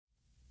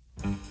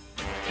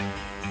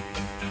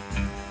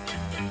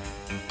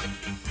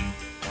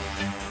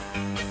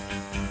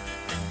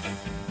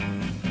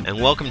and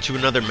welcome to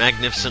another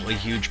magnificently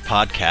huge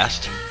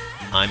podcast.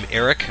 I'm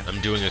Eric. I'm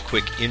doing a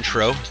quick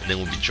intro, and then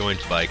we'll be joined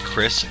by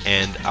Chris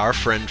and our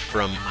friend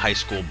from high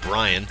school,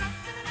 Brian.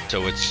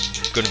 So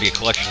it's going to be a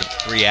collection of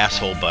three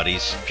asshole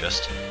buddies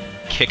just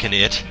kicking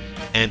it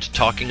and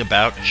talking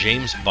about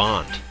James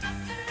Bond.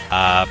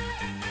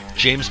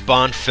 James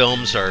Bond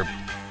films are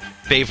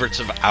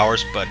favorites of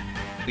ours, but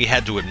we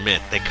had to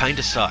admit, they kind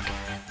of suck.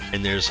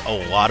 And there's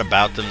a lot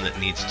about them that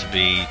needs to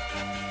be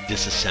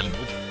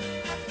disassembled.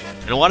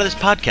 And a lot of this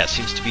podcast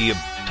seems to be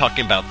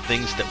talking about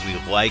things that we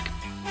like,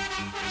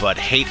 but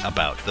hate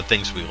about the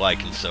things we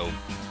like. And so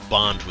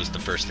Bond was the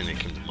first thing that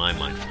came to my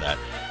mind for that.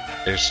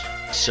 There's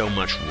so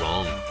much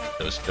wrong with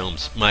those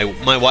films. My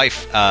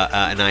wife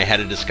and I had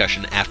a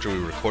discussion after we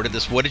recorded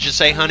this. What did you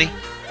say, honey?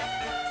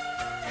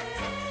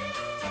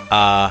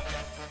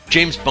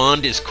 James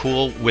Bond is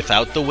cool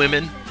without the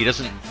women. He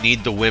doesn't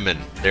need the women.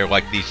 They're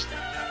like these...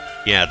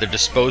 Yeah, they're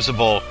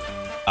disposable.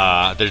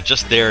 They're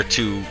just there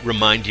to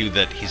remind you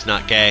that he's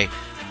not gay,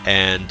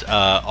 and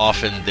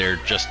often they're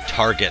just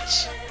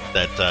targets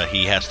that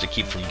he has to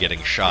keep from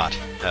getting shot.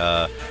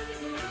 I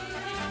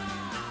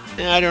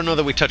don't know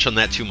that we touch on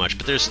that too much,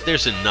 but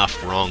there's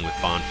enough wrong with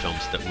Bond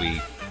films that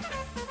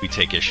we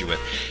take issue with.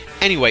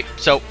 Anyway,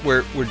 so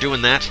we're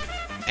doing that,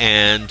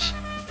 and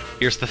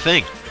here's the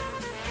thing.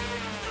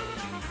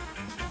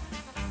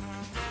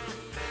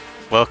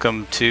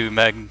 Welcome to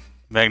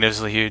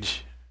Magnificently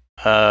Huge.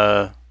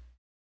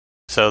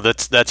 So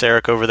that's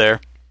Eric over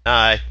there.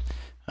 Hi.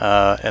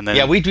 And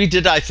then we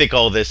did, I think,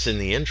 all this in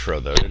the intro,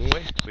 though, didn't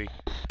we?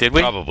 Did we?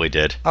 Probably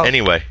did. Oh,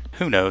 anyway.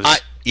 Who knows?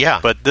 Yeah.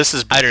 But this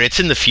is... I don't know, it's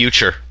in the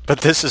future.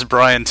 But this is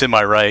Brian to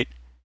my right.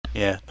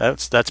 Yeah,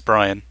 that's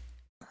Brian.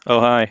 Oh,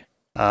 hi.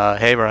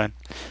 Hey, Brian.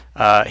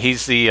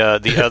 He's the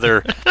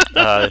other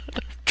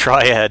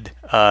triad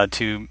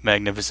to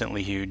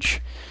Magnificently Huge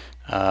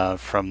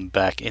from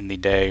back in the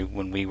day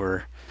when we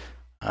were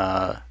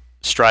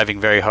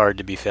striving very hard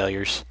to be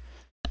failures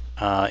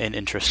in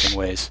interesting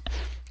ways.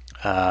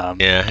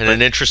 And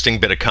an interesting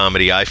bit of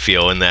comedy, I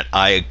feel, in that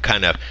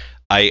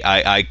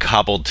I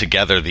cobbled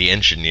together the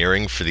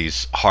engineering for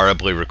these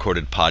horribly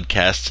recorded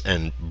podcasts,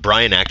 and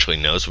Brian actually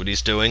knows what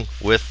he's doing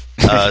with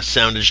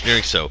sound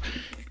engineering, so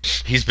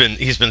he's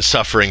been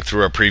suffering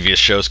through our previous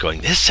shows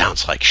going, this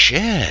sounds like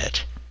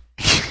shit.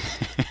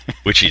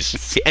 Which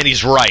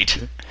he's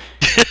right.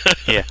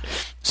 Yeah.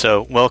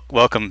 So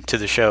welcome to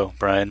the show,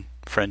 Brian,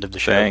 friend of the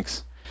show.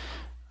 Thanks.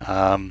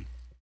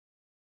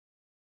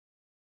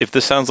 If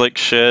this sounds like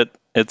shit,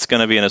 it's going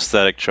to be an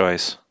aesthetic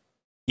choice.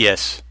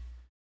 Yes.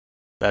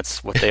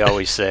 That's what they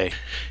always say.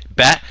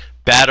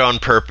 Bad on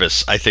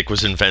purpose, I think,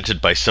 was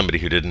invented by somebody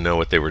who didn't know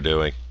what they were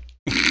doing.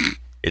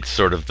 It's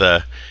sort of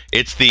the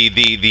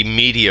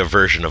media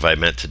version of I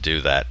meant to do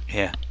that.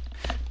 Yeah.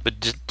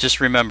 But just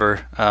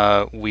remember,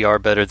 we are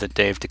better than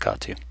Dave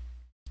Ducatu.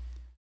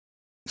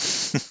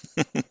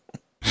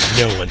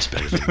 No one's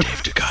better than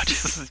Dave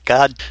Ducatu.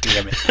 God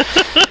damn it.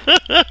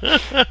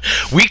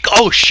 We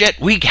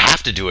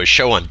have to do a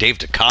show on Dave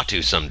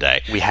Ducatu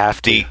someday. We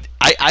have to.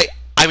 I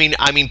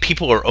mean,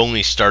 people are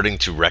only starting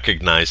to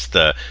recognize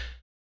the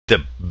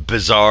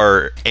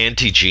bizarre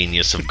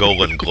anti-genius of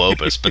Golan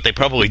Globus, but they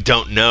probably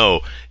don't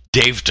know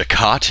Dave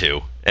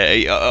Ducatu.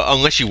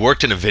 Unless you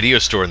worked in a video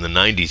store in the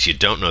 90s, you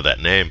don't know that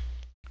name.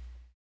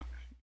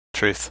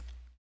 Truth.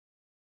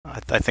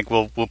 I think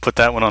we'll put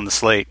that one on the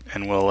slate,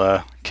 and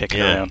we'll kick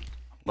it around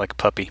like a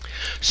puppy.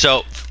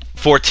 So,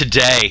 for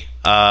today,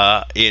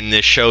 in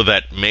this show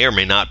that may or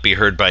may not be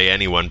heard by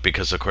anyone,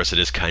 because, of course, it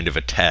is kind of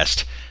a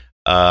test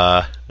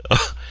of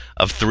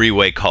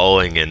three-way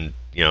calling and,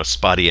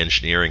 spotty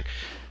engineering,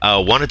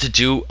 wanted to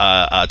do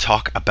a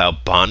talk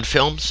about Bond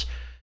films,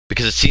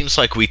 because it seems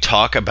like we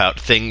talk about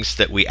things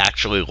that we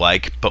actually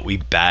like, but we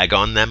bag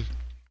on them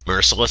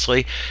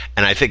mercilessly,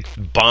 and I think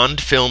Bond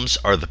films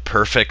are the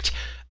perfect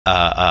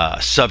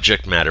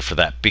subject matter for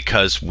that,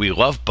 because we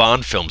love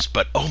Bond films,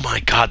 but oh my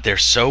god, they're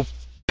so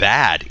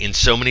bad in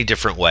so many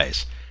different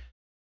ways.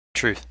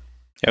 Truth.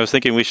 I was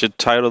thinking we should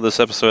title this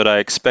episode I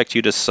Expect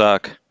You to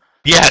Suck.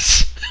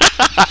 Yes.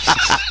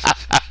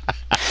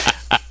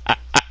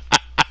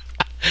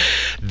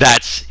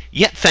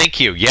 Thank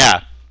you.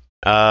 Yeah.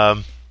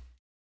 I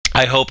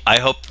hope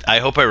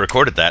I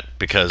recorded that,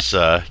 because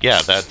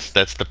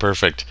that's the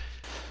perfect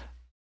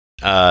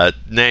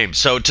name.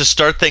 So to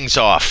start things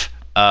off,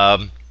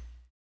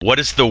 what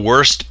is the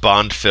worst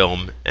Bond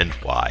film and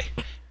why?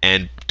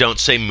 And don't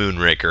say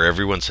Moonraker.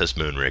 Everyone says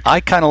Moonraker. I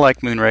kind of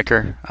like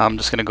Moonraker. I'm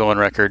just going to go on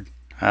record.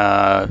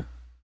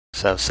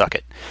 So suck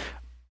it.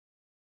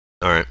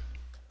 All right.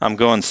 I'm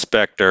going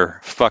Spectre.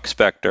 Fuck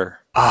Spectre.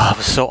 Ah, it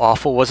was so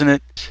awful, wasn't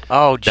it?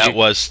 Oh, that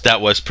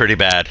was pretty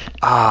bad.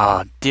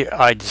 Ah, dear,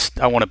 I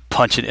want to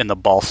punch it in the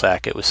ball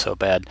sack. It was so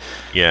bad.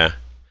 Yeah.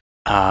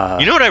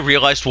 You know what I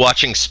realized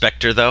watching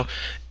Spectre, though?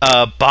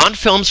 Bond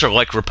films are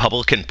like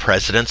Republican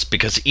presidents,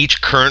 because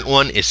each current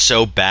one is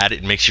so bad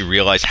it makes you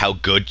realize how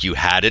good you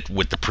had it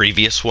with the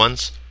previous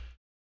ones.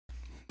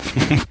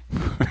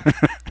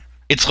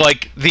 It's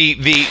like the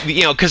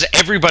because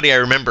everybody I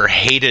remember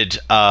hated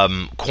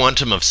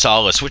Quantum of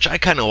Solace, which I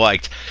kind of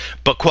liked,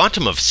 but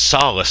Quantum of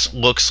Solace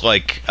looks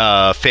like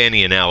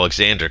Fanny and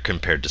Alexander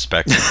compared to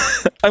Spectre.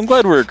 I'm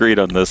glad we're agreed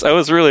on this. I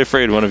was really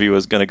afraid one of you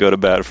was going to go to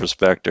bat for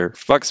Spectre.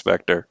 Fuck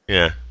Spectre.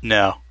 Yeah.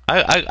 No.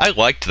 I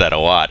liked that a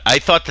lot. I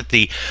thought that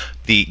the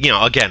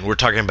again, we're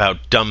talking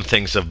about dumb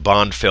things of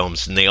Bond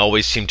films, and they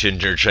always seem to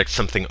interject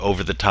something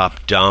over the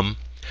top dumb,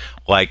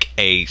 like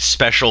a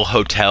special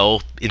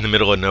hotel in the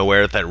middle of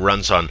nowhere that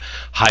runs on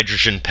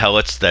hydrogen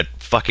pellets that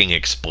fucking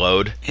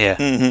explode. Yeah.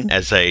 Mm-hmm.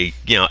 As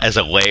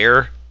a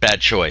lair.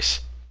 Bad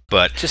choice.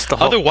 But Just the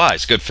whole-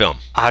 otherwise, good film.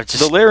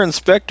 The lair in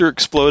Spectre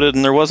exploded,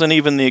 and there wasn't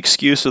even the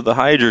excuse of the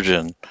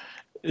hydrogen.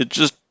 It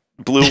just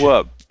blew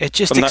up. It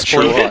just I'm not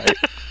sure exploded.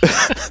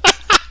 why.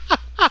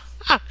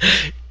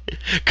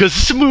 Because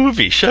it's a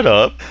movie. Shut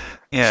up.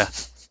 Yeah.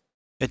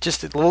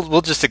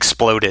 We'll just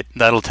explode it.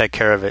 That'll take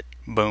care of it.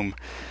 Boom.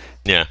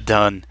 Yeah.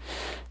 Done.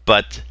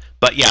 But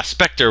yeah,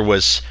 Spectre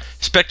was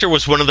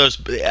one of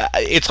those.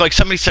 It's like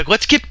somebody said,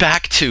 let's get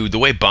back to the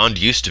way Bond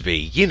used to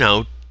be.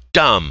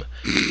 Dumb,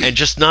 and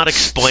just not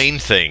explain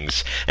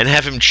things, and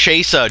have him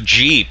chase a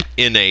jeep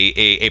in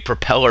a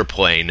propeller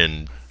plane,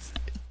 and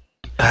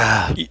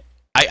I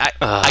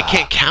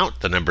can't count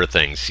the number of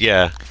things.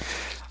 Yeah.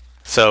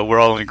 So we're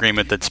all in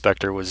agreement that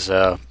Spectre was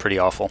pretty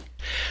awful.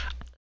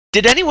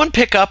 Did anyone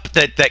pick up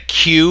that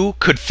Q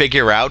could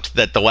figure out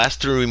that the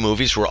last 3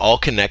 movies were all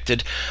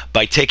connected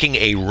by taking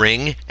a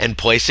ring and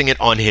placing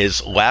it on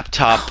his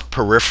laptop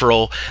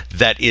peripheral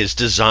that is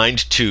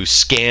designed to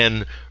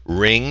scan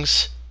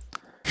rings?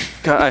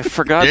 God, I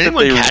forgot Did that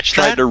anyone they catch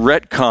tried that? to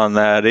retcon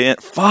that in.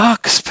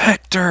 Fuck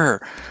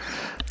Spectre.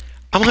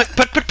 I'm like,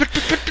 but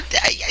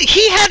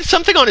he had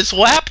something on his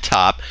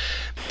laptop,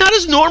 not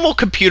his normal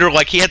computer,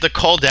 like he had to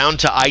call down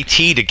to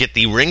IT to get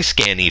the ring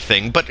scanny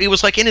thing, but it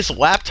was like in his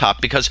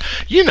laptop because,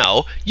 you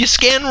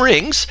scan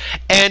rings,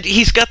 and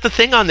he's got the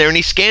thing on there, and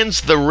he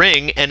scans the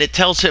ring, and it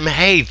tells him,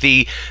 hey,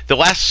 the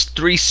last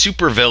 3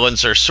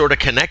 supervillains are sort of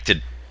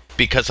connected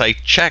because I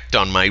checked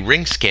on my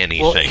ring scanny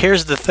thing. Well,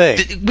 here's the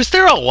thing. Was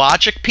there a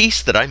logic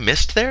piece that I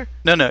missed there?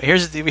 No.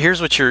 Here's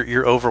what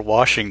you're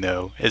overwashing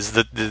though. Is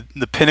that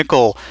the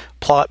pinnacle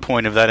plot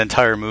point of that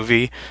entire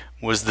movie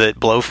was that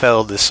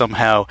Blofeld is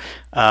somehow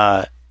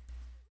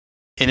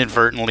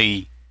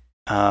inadvertently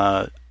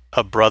a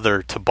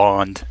brother to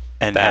Bond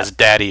and has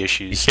daddy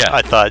issues. Yeah.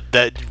 I thought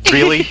that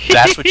really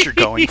that's what you're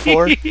going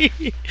for.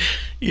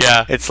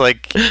 Yeah. It's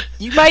like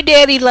my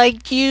daddy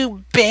liked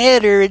you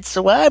better, and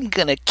so I'm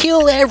gonna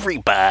kill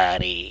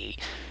everybody.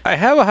 I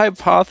have a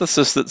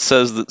hypothesis that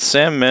says that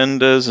Sam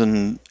Mendes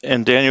and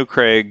Daniel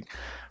Craig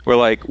were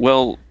like,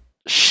 well,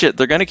 shit,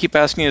 they're going to keep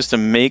asking us to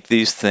make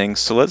these things,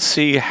 so let's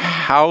see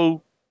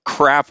how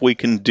crap we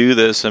can do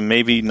this and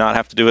maybe not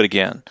have to do it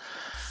again.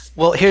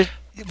 Well, here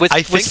with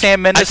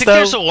Sam Mendes, I think though,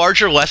 there's a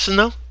larger lesson,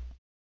 though.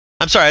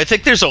 I'm sorry, I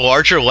think there's a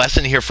larger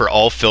lesson here for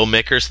all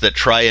filmmakers that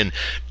try and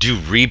do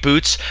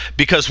reboots,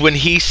 because when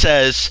he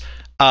says,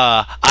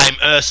 I'm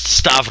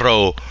Ernst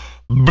Stavro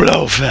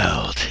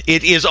Blofeld,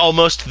 it is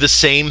almost the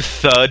same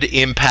thud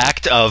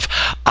impact of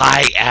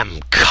I am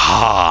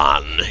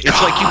Khan.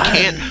 It's like you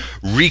can't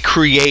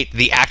recreate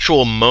the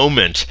actual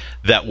moment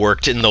that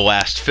worked in the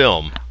last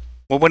film.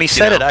 well, when he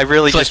said it, I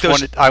really It's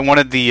just like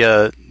wanted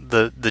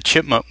the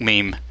chipmunk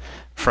meme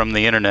from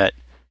the internet.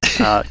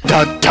 Dun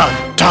dun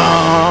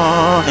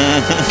dun!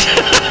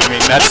 I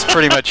mean, that's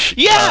pretty much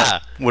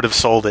would have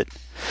sold it.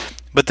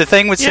 But the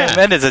thing with Sam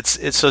Mendes,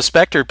 it's so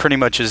Spectre pretty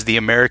much is the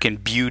American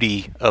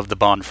Beauty of the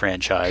Bond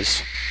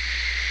franchise.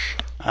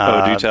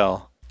 Do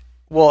tell.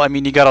 Well, I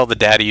mean, you got all the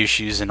daddy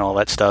issues and all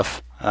that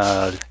stuff.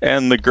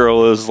 And the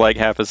girl is like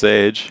half his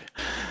age.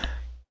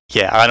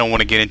 Yeah, I don't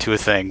want to get into a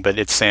thing, but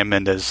it's Sam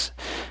Mendes,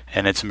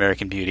 and it's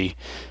American Beauty.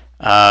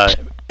 And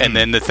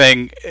then the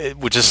thing,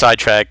 which is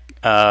sidetracked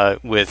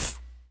with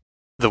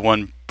the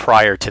one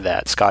prior to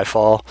that,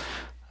 Skyfall,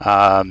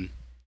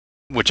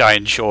 which I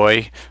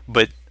enjoy,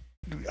 but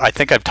I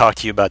think I've talked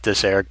to you about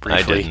this, Eric,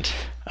 briefly.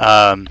 I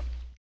didn't.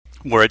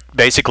 Where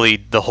basically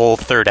the whole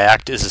third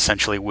act is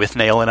essentially with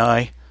Nail and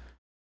I,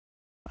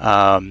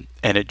 and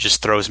it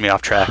just throws me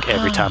off track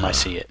every time I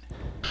see it.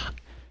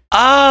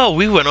 Oh,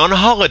 we went on a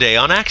holiday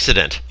on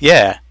accident.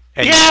 Yeah.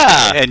 And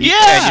you've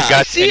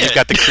got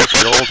the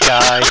creepy old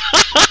guy.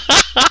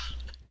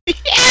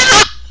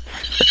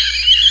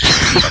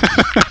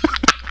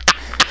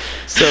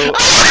 So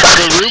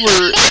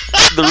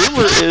the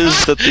rumor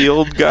is that the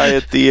old guy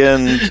at the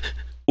end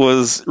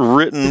was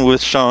written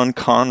with Sean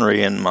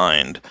Connery in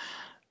mind.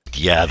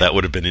 Yeah, that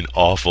would have been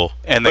awful.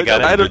 And they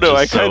got I don't know.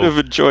 I kind of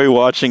enjoy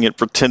watching it,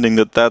 pretending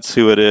that that's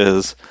who it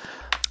is.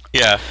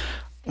 Yeah.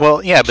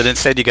 Well, yeah, but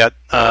instead you got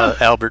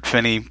Albert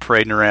Finney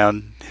parading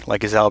around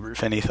like his Albert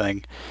Finney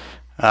thing.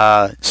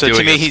 So doing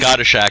to me, he's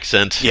Scottish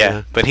accent.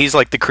 Yeah, but he's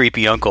like the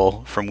creepy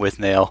uncle from With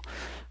Nail,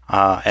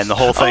 and the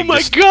whole thing. Oh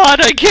my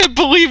God! I can't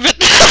believe it.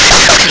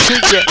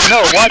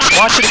 No,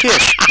 watch it again.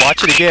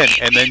 Watch it again,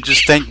 and then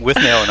just think With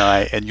Nail and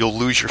I, and you'll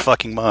lose your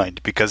fucking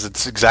mind because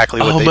it's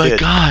exactly what they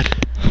did. Oh my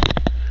God!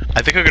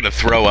 I think I'm gonna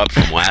throw up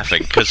from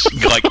laughing because,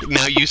 like,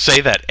 now you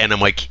say that, and I'm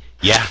like,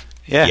 yeah,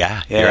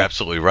 you're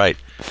absolutely right.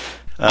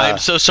 I'm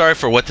so sorry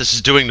for what this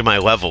is doing to my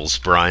levels,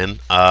 Brian.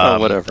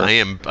 Whatever.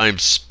 I'm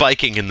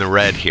spiking in the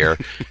red here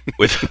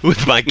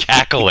with my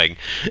cackling.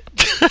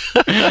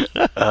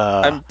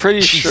 I'm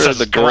pretty sure Jesus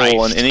the goal Christ.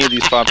 on any of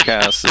these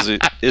podcasts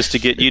is to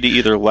get you to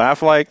either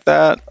laugh like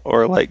that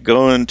or like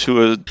go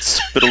into a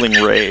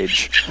spittling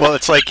rage. Well,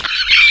 it's like,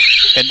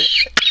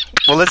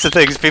 well, that's the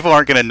thing. Is people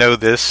aren't going to know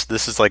this.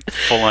 This is like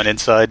full on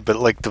inside. But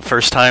like the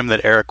first time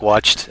that Eric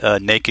watched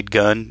Naked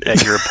Gun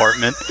at your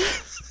apartment,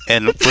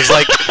 and was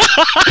like,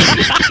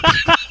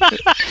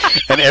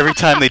 and every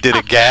time they did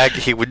a gag,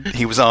 he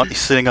was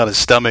sitting on his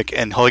stomach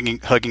and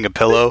hugging a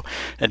pillow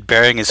and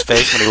burying his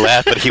face when he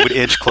laughed, but he would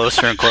inch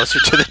closer and closer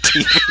to the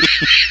TV.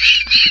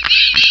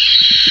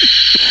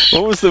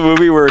 What was the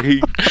movie where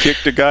he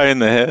kicked a guy in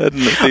the head in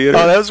the theater?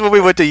 Oh, that was when we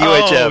went to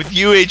UHF. Oh,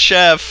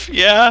 UHF,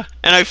 yeah.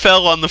 And I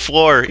fell on the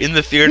floor in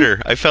the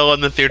theater. I fell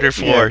on the theater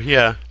floor,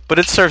 yeah. But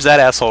it serves that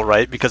asshole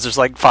right, because there's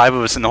like 5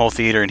 of us in the whole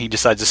theater, and he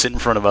decides to sit in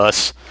front of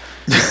us.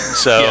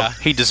 So Yeah.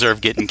 he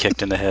deserved getting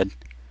kicked in the head.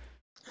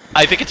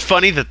 I think it's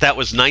funny that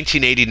was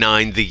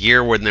 1989, the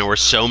year when there were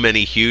so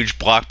many huge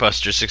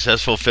blockbuster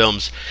successful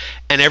films,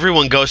 and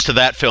everyone goes to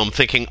that film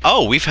thinking,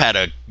 oh, we've had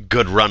a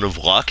good run of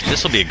luck,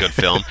 this will be a good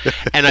film.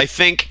 And I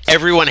think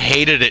everyone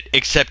hated it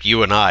except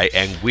you and I,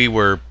 and we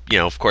were,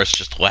 of course,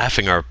 just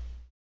laughing our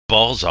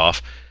balls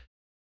off.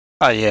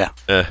 Oh, yeah.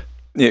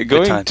 Yeah,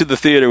 going to the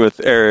theater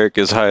with Eric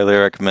is highly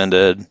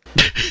recommended,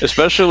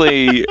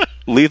 especially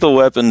Lethal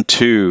Weapon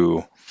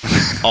 2.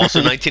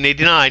 Also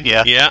 1989.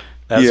 Yeah.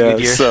 That was a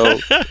good year. So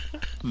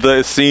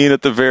the scene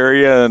at the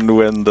very end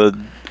when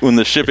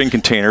the shipping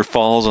container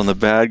falls on the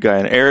bad guy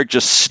and Eric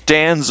just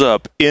stands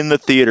up in the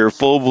theater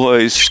full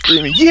voice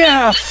screaming,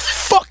 "Yeah,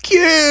 fuck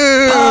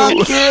you!"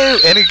 Fuck you!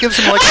 And he gives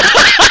him like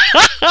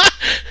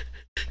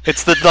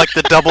it's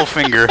the double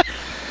finger.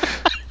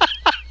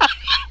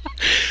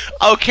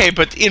 Okay,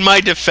 but in my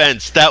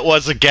defense, that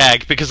was a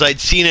gag because I'd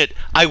seen it.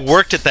 I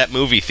worked at that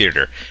movie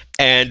theater,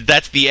 and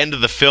that's the end of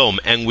the film,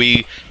 and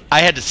I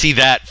had to see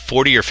that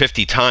 40 or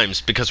 50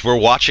 times because we're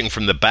watching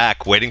from the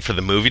back, waiting for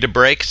the movie to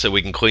break so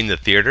we can clean the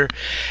theater.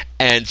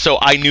 And so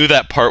I knew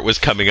that part was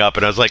coming up,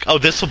 and I was like, oh,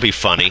 this will be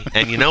funny.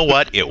 And you know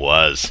what? It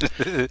was.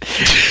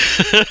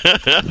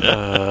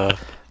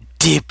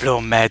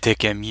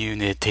 Diplomatic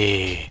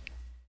immunity.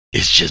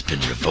 It's just been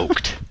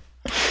revoked.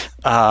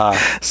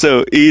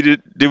 So, E,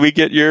 did we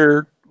get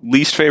your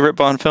least favorite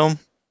Bond film?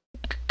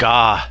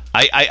 Gah.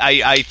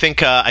 I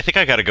think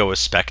I got to go with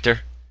Spectre.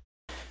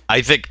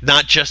 I think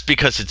not just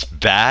because it's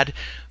bad,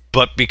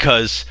 but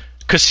because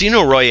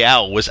Casino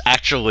Royale was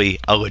actually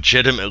a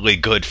legitimately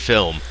good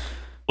film.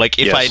 Like,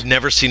 if I had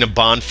never seen a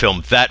Bond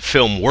film, that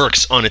film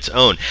works on its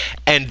own.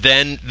 And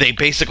then they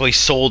basically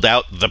sold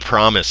out the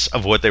promise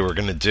of what they were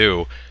going to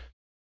do,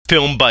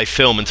 film by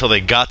film, until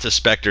they got to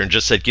Spectre and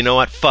just said, you know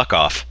what, fuck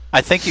off. I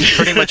think you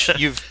pretty much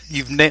you've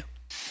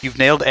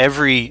nailed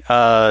every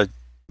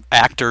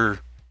actor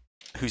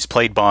who's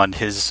played Bond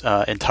his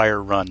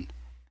entire run.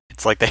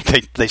 It's like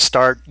they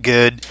start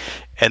good,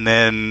 and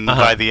then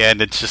by the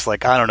end, it's just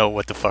like, I don't know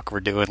what the fuck we're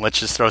doing. Let's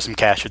just throw some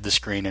cash at the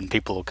screen, and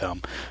people will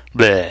come.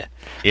 Bleh.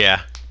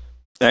 Yeah.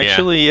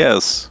 Actually,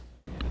 yes.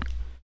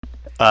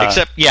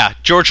 Except,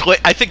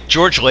 I think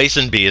George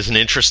Lazenby is an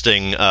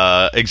interesting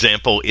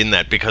example in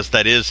that, because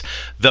that is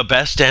the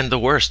best and the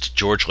worst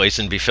George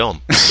Lazenby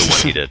film, the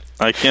one he did.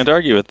 I can't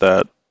argue with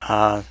that.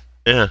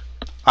 Yeah.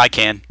 I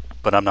can,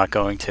 but I'm not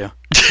going to.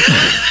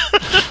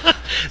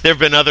 There have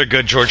been other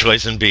good George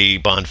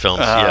Lazenby Bond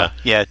films.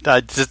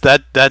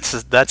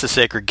 That's a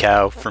sacred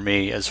cow for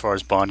me as far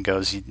as Bond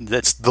goes.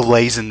 That's the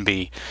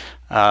Lazenby,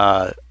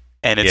 and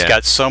it's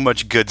got so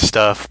much good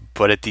stuff,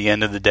 but at the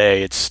end of the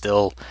day, it's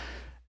still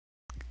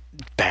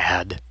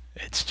bad.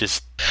 It's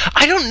just,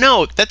 I don't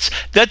know. That's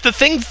the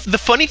thing. The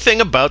funny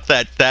thing about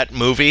that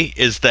movie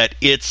is that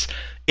it's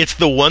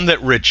the one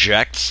that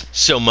rejects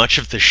so much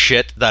of the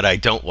shit that I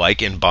don't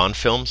like in Bond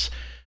films.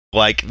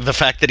 Like the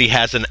fact that he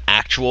has an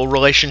actual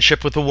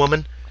relationship with a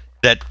woman,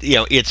 that,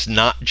 it's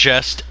not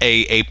just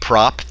a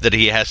prop that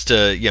he has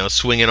to,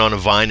 swing it on a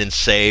vine and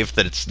save,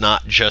 that it's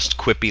not just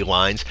quippy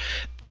lines.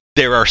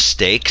 There are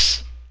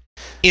stakes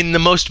in the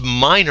most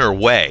minor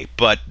way,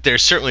 but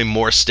there's certainly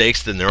more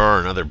stakes than there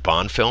are in other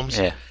Bond films.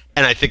 Yeah.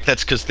 And I think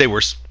that's because they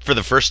were, for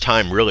the first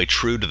time, really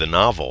true to the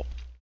novel.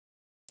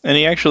 And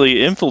he actually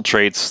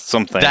infiltrates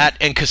something. That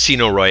and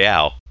Casino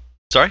Royale.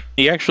 Sorry?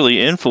 He actually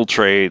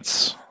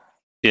infiltrates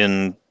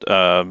in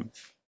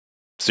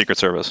Secret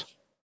Service.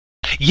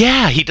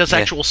 Yeah, he does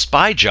actual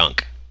spy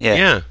junk.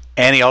 Yeah.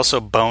 And he also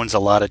bones a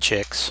lot of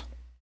chicks.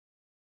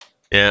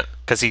 Yeah.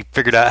 Because he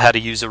figured out how to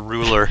use a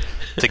ruler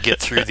to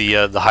get through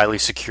the highly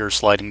secure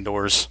sliding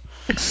doors.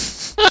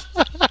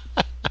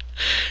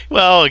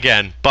 Well,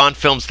 again, Bond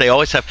films, they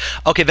always have...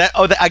 Okay,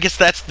 I guess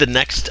that's the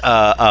next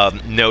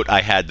note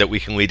I had that we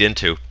can lead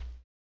into.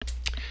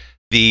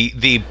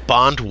 The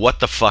Bond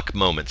what the fuck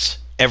moments.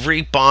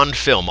 Every Bond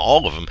film,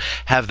 all of them,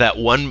 have that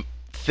one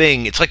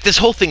thing. It's like, this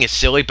whole thing is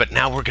silly, but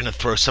now we're going to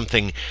throw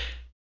something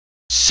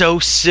so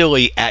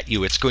silly at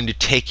you, it's going to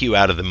take you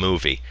out of the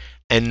movie.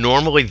 And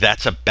normally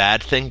that's a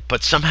bad thing,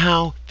 but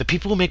somehow the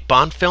people who make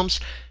Bond films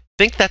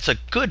think that's a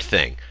good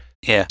thing.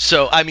 Yeah.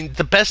 So, I mean,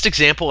 the best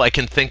example I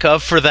can think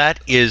of for that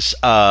is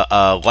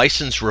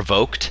License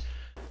Revoked,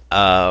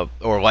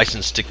 or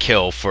License to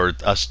Kill for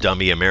us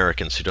dummy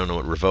Americans who don't know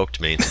what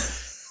revoked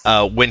means.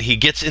 When he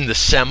gets in the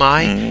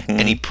semi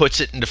and he puts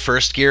it into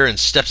first gear and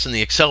steps in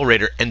the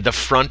accelerator and the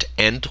front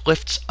end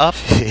lifts up.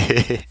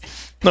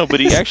 No, but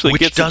he actually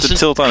gets it to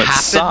tilt on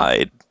its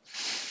side.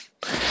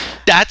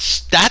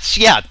 That's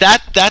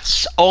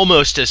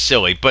almost as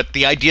silly. But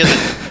the idea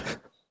that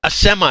a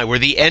semi where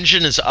the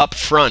engine is up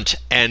front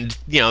and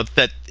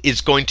that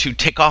is going to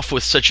take off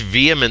with such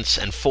vehemence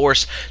and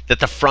force that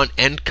the front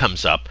end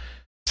comes up.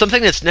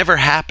 Something that's never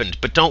happened,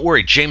 but don't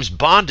worry, James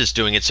Bond is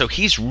doing it, so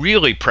he's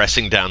really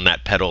pressing down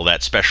that pedal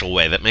that special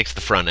way that makes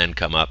the front end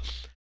come up.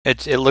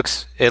 It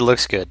looks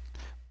good.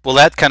 Well,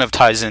 that kind of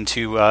ties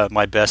into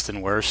my best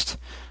and worst.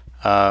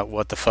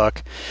 What the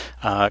fuck?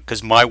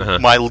 Because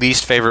my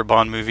least favorite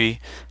Bond movie,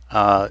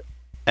 and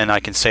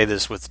I can say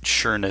this with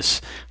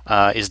sureness,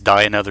 is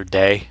Die Another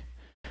Day.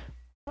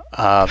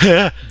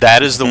 That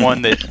is the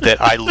one that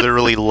I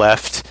literally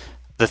left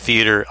the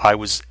theater. I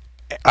was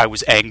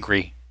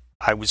angry.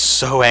 I was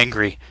so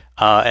angry.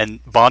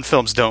 And Bond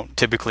films don't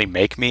typically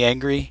make me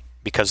angry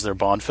because they're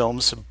Bond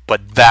films,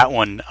 but that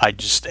one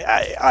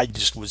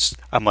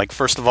I'm like,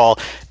 first of all,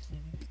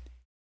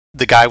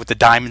 the guy with the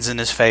diamonds in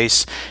his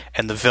face,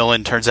 and the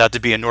villain turns out to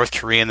be a North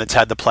Korean that's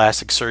had the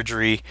plastic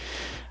surgery,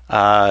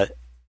 and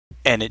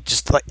it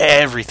just like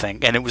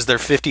everything. And it was their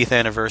 50th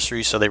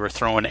anniversary, so they were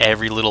throwing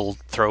every little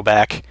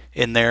throwback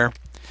in there.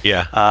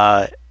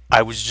 Yeah.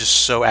 I was just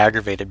so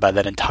aggravated by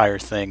that entire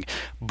thing.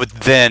 But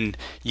then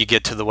you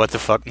get to the what the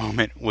fuck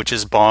moment, which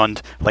is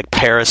Bond like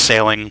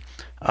parasailing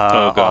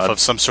off of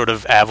some sort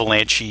of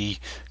avalanche-y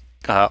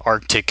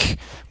Arctic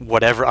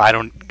whatever.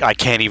 I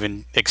can't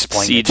even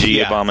explain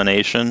CG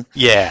abomination.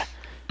 Yeah.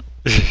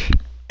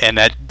 And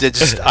I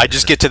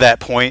just get to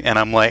that point and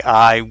I'm like,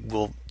 I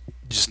will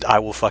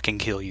fucking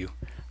kill you.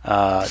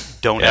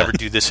 Don't ever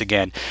do this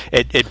again.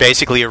 It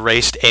basically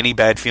erased any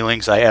bad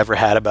feelings I ever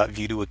had about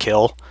View to a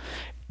Kill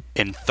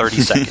in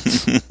 30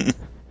 seconds.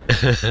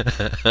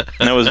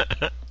 And was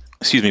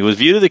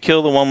View to the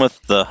Kill the one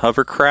with the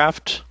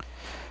hovercraft?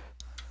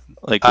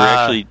 Like, where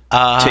actually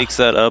takes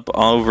that up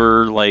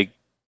over, like,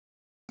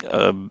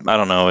 I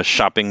don't know, a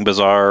shopping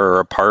bazaar or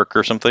a park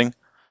or something?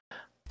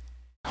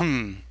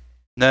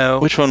 No.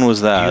 Which one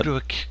was that?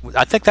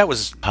 I think that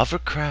was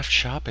Hovercraft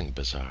Shopping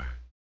Bazaar.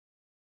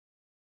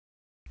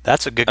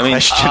 That's a good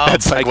question.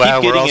 That's like, wow,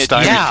 we're all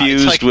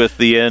confused with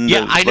the end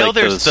of I know like,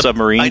 there's the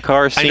submarine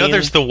car scene. I know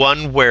there's the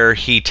one where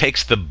he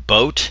takes the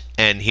boat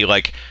and he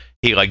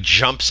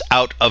jumps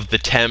out of the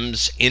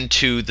Thames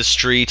into the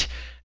street,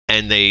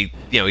 and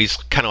he's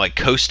kind of like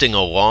coasting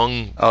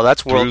along. Oh,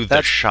 that's World. Through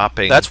the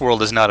shopping. That's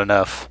World Is Not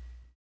Enough.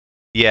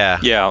 Yeah.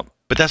 Yeah.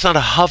 But that's not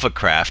a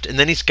hovercraft. And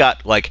then he's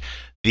got like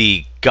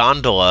the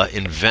gondola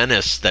in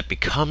Venice that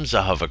becomes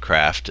a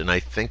hovercraft, and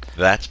I think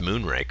that's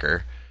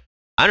Moonraker.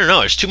 I don't know.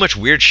 There's too much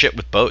weird shit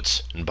with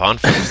boats and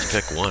Bond films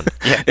to pick one.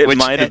 Yeah, it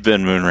might have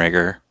been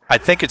Moonraker. I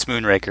think it's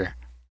Moonraker.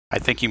 I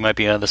think you might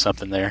be onto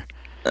something there.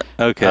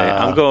 Okay,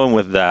 I'm going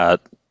with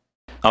that.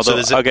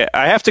 Although,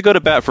 I have to go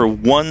to bat for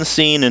one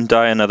scene in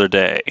Die Another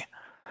Day.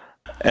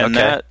 And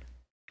that,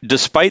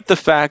 despite the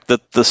fact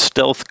that the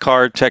stealth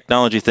car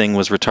technology thing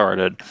was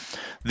retarded,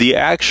 the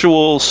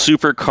actual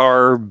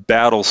supercar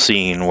battle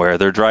scene where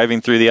they're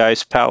driving through the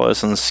ice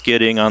palace and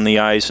skidding on the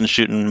ice and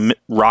shooting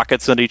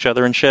rockets at each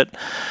other and shit,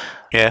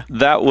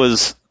 that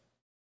was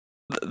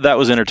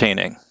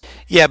entertaining.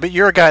 Yeah, but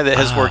you're a guy that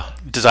has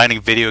worked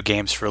designing video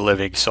games for a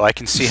living, so I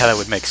can see how that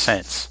would make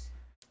sense.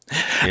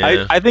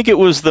 Yeah. I think it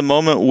was the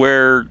moment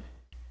where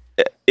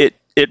it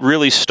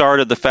really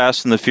started the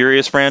Fast and the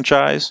Furious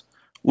franchise,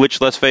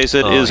 which, let's face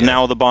it, is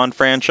now the Bond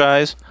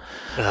franchise.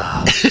 You're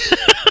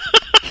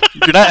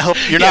not.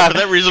 For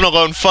that reason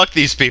alone, fuck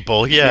these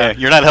people. Yeah,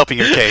 you're not helping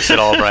your case at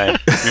all, Brian.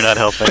 You're not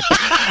helping.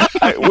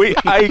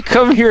 I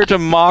come here to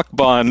mock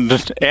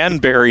Bond and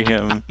bury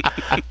him.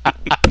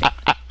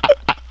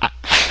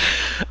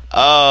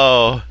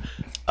 Oh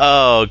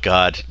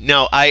God.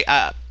 No,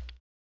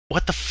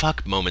 what the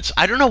fuck moments?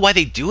 I don't know why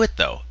they do it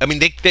though. I mean,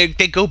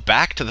 they go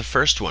back to the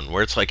first one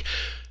where it's like,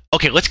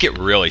 okay, let's get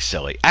really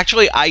silly.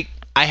 Actually, I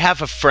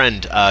have a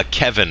friend,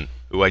 Kevin,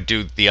 who I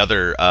do the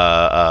other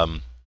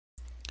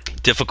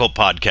difficult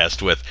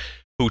podcast with,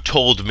 who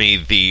told me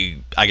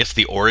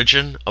the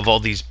origin of all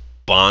these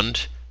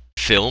Bond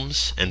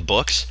films and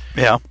books.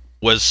 Yeah,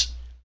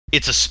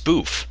 it's a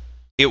spoof.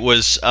 It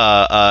was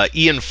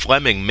Ian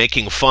Fleming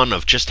making fun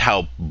of just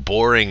how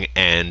boring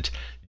and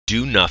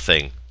do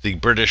nothing the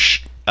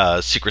British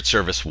Secret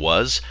Service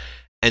was,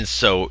 and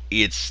so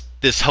it's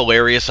this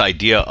hilarious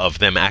idea of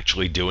them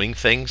actually doing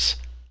things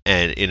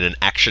and in an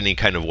action-y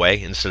kind of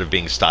way instead of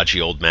being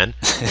stodgy old men.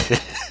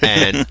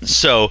 And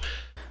so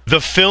the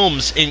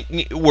films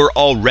were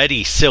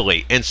already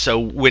silly, and so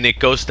when it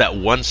goes that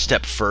one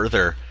step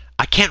further,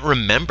 I can't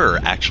remember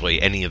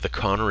actually any of the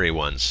Connery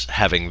ones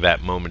having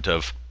that moment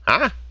of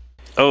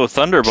Oh,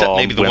 Thunderball. Except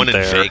maybe the went one in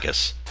there.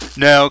 Vegas.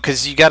 No,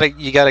 because you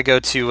gotta go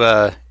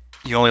to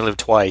You Only Live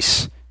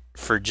Twice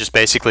for just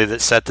basically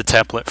that set the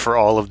template for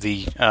all of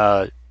the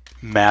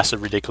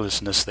massive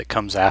ridiculousness that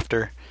comes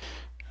after.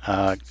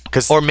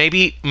 Or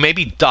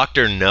maybe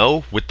Dr.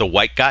 No with the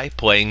white guy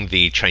playing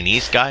the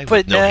Chinese guy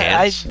with no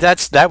hands.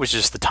 That was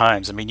just the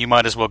times. I mean, you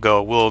might as well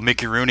go, well,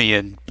 Mickey Rooney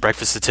and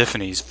Breakfast at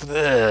Tiffany's.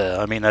 Ugh.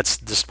 I mean, that's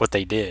just what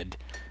they did.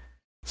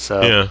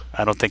 So Yeah.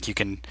 I don't think you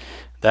can.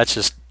 That's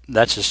just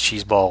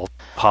cheeseball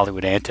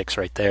Hollywood antics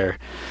right there.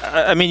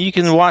 I mean, you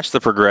can watch the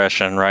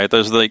progression, right?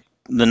 There's like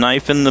the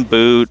knife in the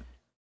boot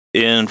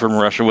in From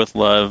Russia with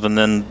Love, and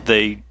then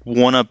they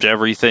one-upped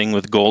everything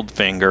with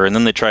Goldfinger, and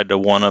then they tried to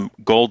one-up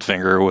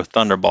Goldfinger with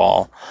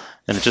Thunderball,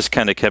 and it just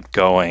kind of kept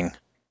going.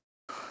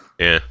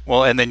 Yeah.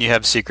 Well, and then you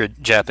have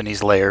secret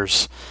Japanese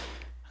layers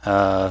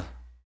and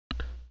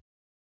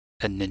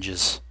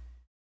ninjas,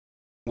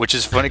 which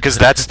is funny because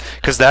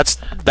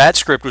that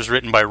script was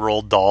written by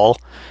Roald Dahl.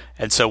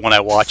 And so when I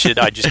watch it,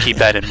 I just keep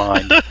that in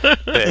mind.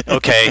 That,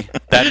 okay,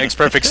 that makes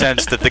perfect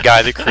sense that the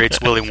guy that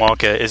creates Willy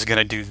Wonka is going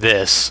to do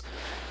this.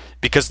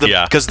 Because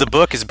the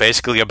book is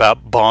basically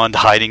about Bond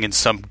hiding in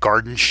some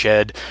garden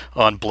shed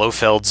on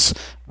Blofeld's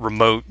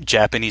remote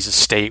Japanese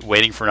estate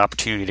waiting for an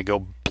opportunity to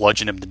go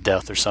bludgeon him to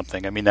death or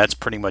something. I mean, that's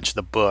pretty much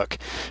the book.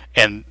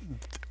 And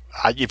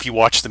if you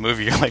watch the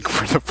movie, you're like,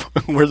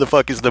 where the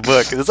fuck is the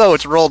book? It's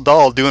Roald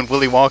Dahl doing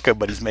Willy Wonka,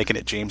 but he's making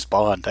it James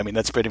Bond. I mean,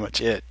 that's pretty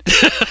much it.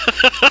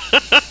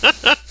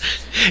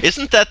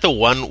 Isn't that the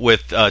one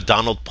with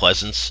Donald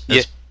Pleasance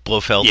as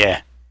Blofeld? Yeah.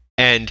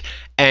 And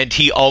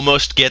he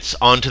almost gets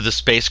onto the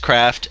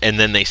spacecraft, and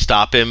then they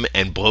stop him,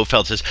 and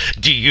Blofeld says,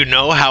 "Do you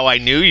know how I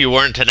knew you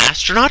weren't an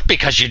astronaut?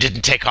 Because you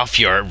didn't take off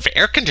your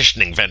air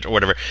conditioning vent," or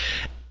whatever.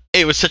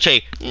 It was such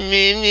a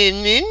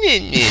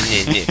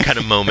kind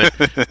of moment.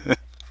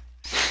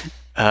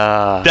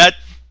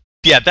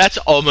 That's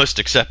almost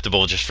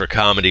acceptable just for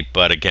comedy,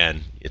 but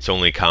again, it's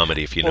only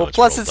comedy if you know it's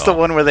plus Roald it's Dahl. the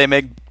one where they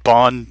make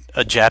Bond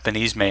a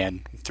Japanese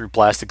man through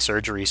plastic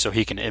surgery so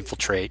he can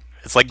infiltrate.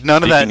 It's like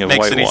none of that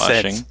makes any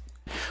sense.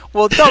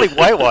 Well, it's not like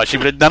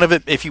whitewashing, but none of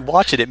it, if you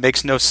watch it, it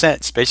makes no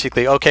sense.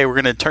 Basically, okay,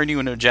 we're going to turn you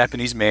into a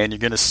Japanese man. You're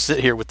going to sit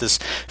here with this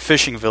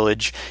fishing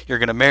village. You're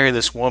going to marry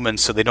this woman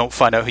so they don't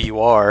find out who you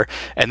are,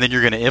 and then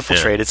you're going to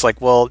infiltrate. Yeah. It's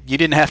like, well, you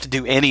didn't have to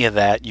do any of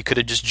that. You could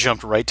have just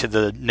jumped right to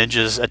the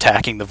ninjas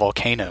attacking the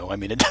volcano. I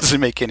mean, it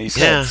doesn't make any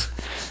sense.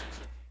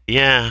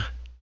 Yeah.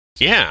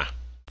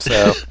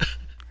 So,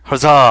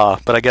 huzzah!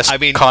 But I guess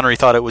Connery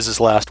thought it was his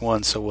last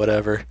one, so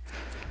whatever.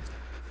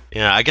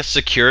 Yeah, I guess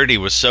security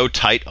was so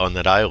tight on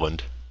that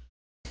island.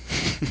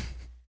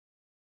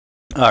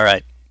 All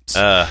right.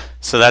 So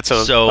that's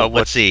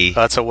let's see.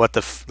 That's a what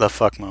the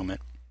fuck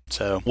moment.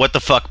 So what the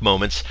fuck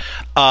moments.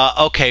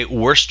 Okay,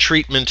 worst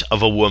treatment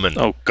of a woman.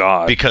 Oh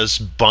God. Because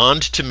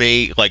Bond to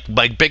me, like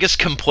my biggest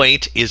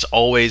complaint is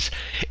always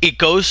it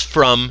goes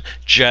from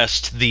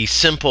just the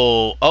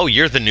simple, "Oh,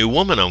 you're the new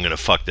woman, I'm going to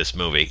fuck this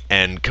movie,"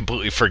 and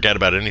completely forget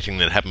about anything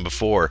that happened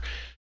before,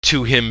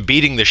 to him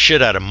beating the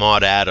shit out of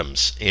Maude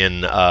Adams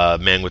in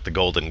Man with the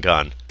Golden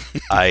Gun.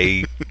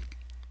 I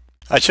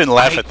shouldn't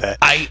laugh at that.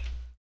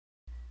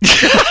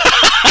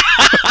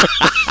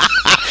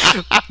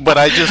 But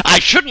I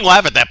shouldn't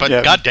laugh at that,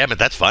 but God damn it,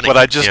 that's funny. But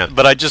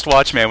I just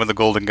watched Man with the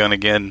Golden Gun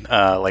again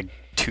like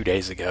 2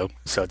 days ago,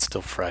 so it's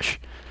still fresh.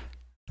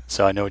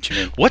 So I know what you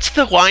mean. What's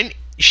the line?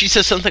 She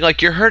says something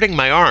like, "You're hurting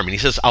my arm," and he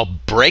says, "I'll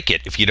break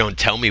it if you don't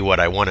tell me what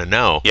I want to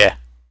know." Yeah.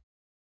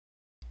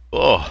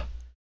 Oh.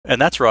 And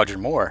that's Roger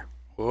Moore.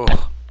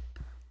 Oh.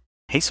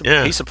 He's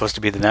supposed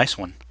to be the nice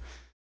one.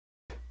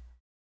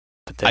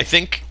 I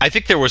think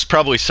there was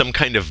probably some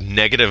kind of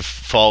negative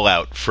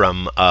fallout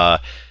from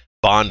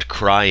Bond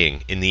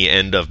crying in the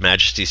end of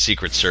Majesty's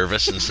Secret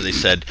Service, and so they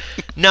said,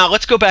 "No,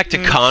 let's go back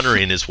to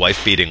Connery and his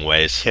wife-beating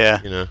ways."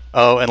 Yeah. You know?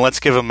 Oh, and let's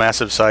give him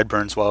massive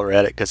sideburns while we're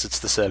at it, because it's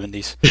the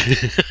 70s.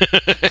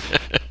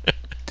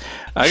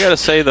 I gotta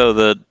say, though,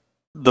 that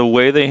the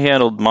way they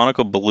handled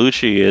Monica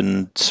Bellucci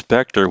in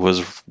Spectre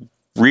was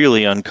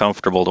really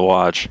uncomfortable to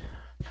watch.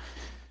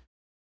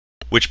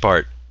 Which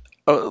part?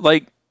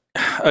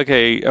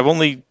 Okay, I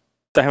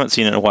haven't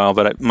seen it in a while,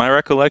 but my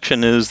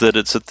recollection is that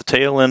it's at the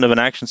tail end of an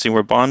action scene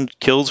where Bond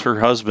kills her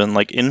husband,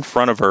 like, in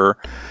front of her,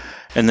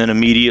 and then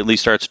immediately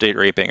starts date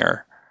raping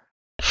her.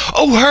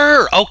 Oh,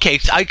 her! Okay,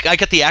 I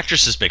got the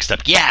actresses mixed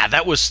up. Yeah,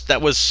 that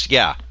was,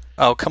 yeah.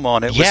 Oh, come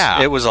on,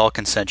 it was all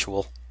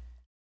consensual.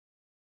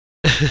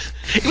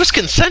 It was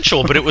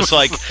consensual, but it was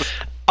like,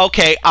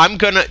 okay,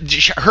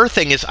 her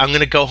thing is, I'm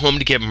going to go home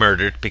to get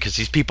murdered because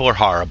these people are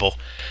horrible.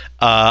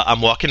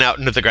 I'm walking out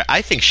into the ground.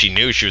 I think she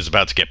knew she was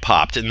about to get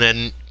popped, and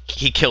then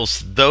he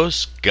kills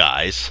those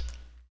guys.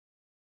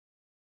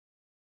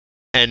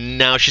 And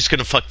now she's going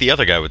to fuck the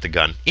other guy with the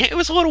gun. Yeah, it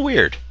was a little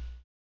weird.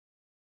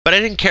 But I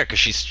didn't care because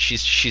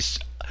she's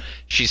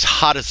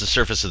hot as the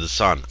surface of the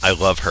sun. I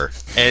love her.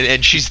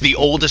 And she's the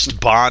oldest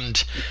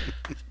Bond.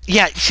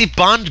 Yeah, see,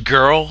 Bond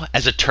girl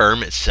as a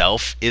term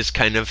itself is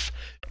kind of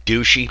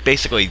douchey.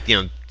 Basically,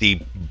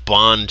 the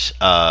Bond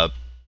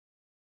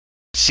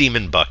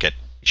semen bucket.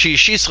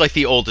 She's like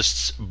the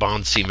oldest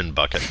Bond semen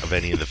bucket of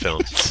any of the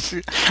films.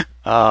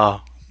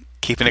 Oh,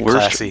 keeping it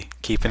classy.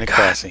 Keeping it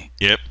classy.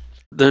 Yep.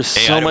 There's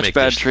so much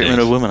bad treatment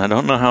of women. I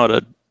don't know how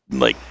to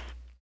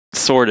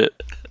sort it.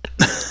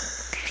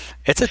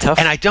 It's a tough.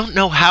 And I don't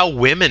know how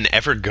women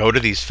ever go to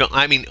these films.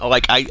 I mean,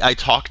 like I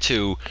talk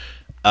to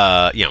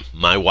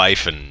my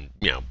wife and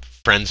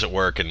friends at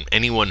work and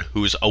anyone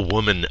who's a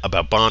woman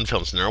about Bond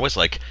films, and they're always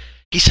like,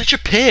 "He's such a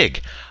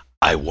pig.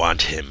 I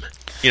want him."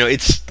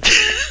 It's.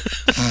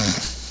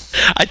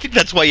 I think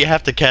that's why you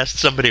have to cast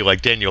somebody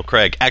like Daniel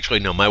Craig. Actually,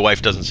 no, my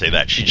wife doesn't say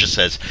that. She just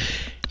says,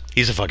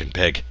 he's a fucking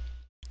pig.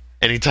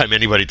 Anytime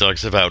anybody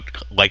talks about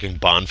liking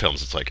Bond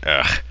films, it's like,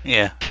 ugh.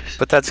 Yeah,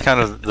 but that's kind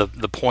of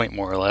the point,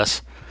 more or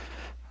less.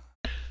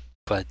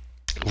 But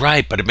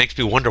right, but it makes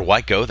me wonder,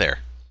 why go there?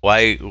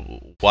 Why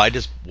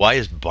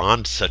is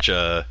Bond such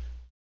a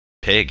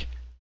pig?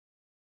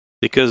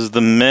 Because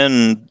the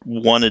men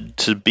wanted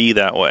to be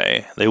that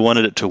way. They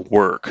wanted it to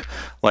work.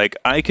 Like,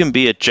 I can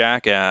be a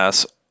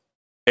jackass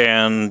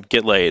and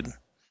get laid.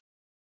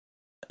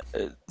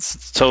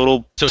 It's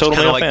total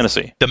male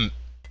fantasy. The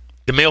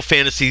male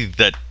fantasy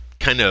that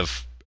kind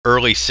of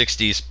early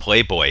 60s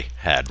Playboy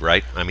had,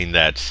 right? I mean,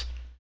 that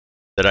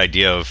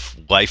idea of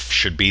life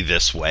should be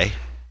this way.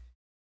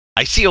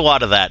 I see a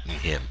lot of that in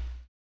him.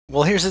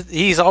 Well,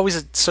 he's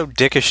always so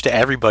dickish to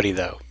everybody,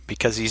 though,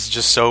 because he's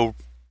just so...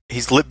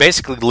 He's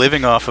basically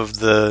living off of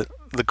the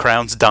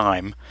crown's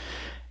dime,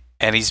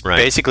 and he's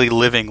basically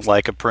living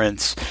like a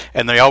prince.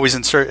 And they always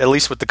insert, at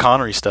least with the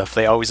Connery stuff,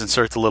 they always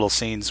insert the little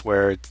scenes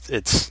where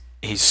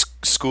he's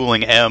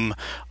schooling M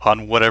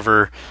on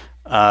whatever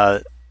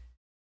the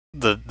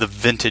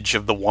vintage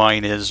of the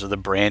wine is, or the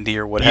brandy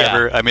or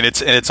whatever. Yeah. I mean,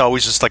 it's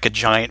always just like a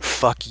giant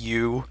fuck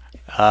you.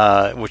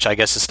 Which I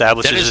guess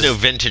establishes... There is no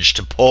vintage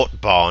to Port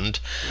Bond.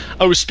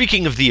 Oh,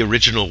 speaking of the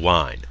original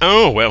wine.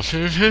 Oh, well...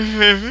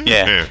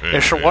 yeah.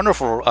 It's a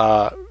wonderful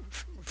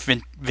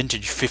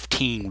vintage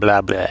 15,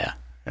 blah, blah.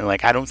 And,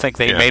 I don't think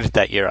they made it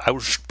that year. I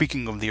was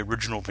speaking of the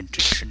original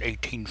vintage in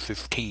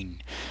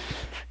 1815.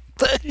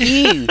 Fuck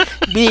you,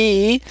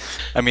 me.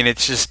 I mean,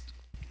 it's just...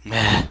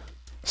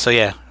 So,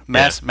 yeah.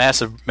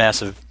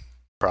 Massive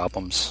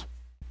problems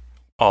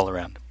all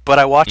around. But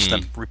I watched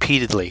them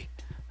repeatedly.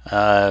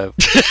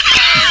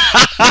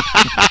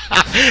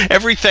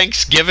 Every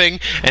Thanksgiving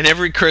and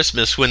every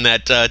Christmas when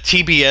that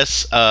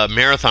TBS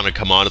marathon would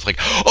come on, it's like,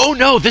 oh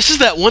no, this is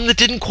that one that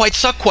didn't quite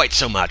suck quite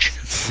so much.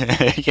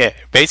 Yeah,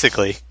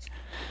 basically.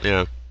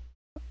 Yeah.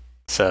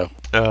 So.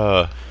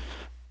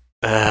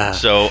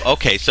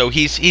 So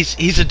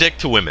he's a dick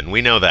to women.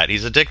 We know that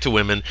he's a dick to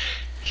women.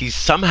 He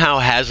somehow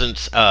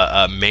hasn't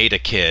made a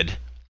kid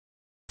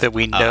that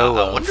we know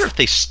of.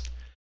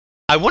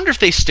 I wonder if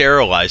they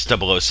sterilize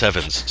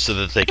 007s so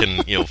that they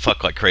can,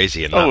 fuck like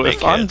crazy and not make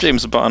if I'm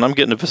James Bond, I'm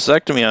getting a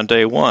vasectomy on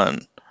day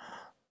one.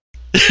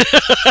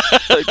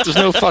 There's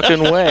no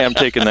fucking way I'm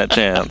taking that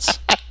chance.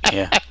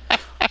 Yeah.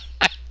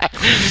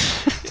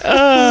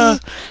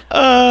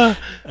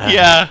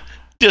 Yeah.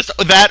 Just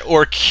that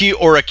or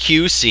a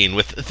Q scene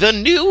with the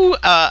new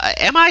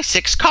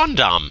MI6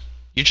 condom.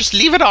 You just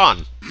leave it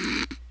on.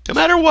 No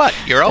matter what.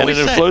 You're always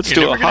set. And it floats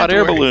to a hot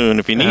air balloon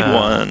if you need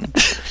one.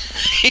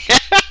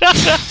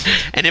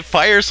 And it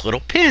fires little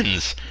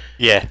pins.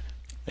 Yeah,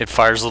 it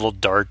fires little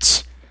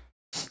darts.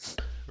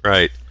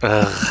 Right.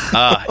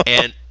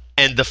 And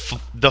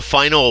the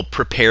final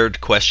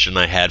prepared question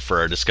I had for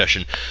our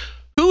discussion: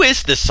 who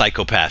is this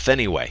psychopath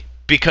anyway?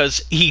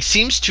 Because he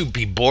seems to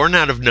be born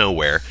out of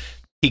nowhere.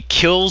 He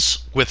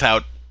kills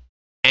without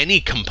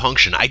any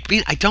compunction. I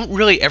don't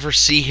really ever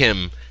see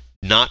him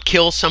not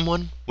kill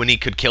someone when he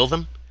could kill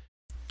them.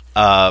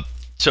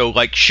 So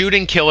like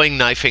shooting, killing,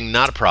 knifing,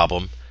 not a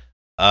problem.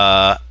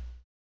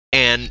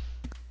 And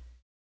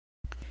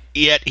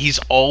yet he's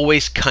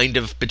always kind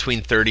of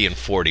between 30 and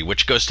 40,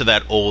 which goes to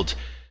that old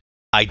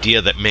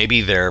idea that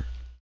maybe they're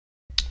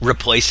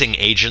replacing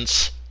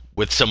agents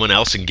with someone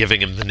else and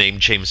giving him the name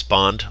James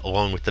Bond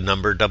along with the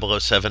number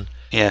 007.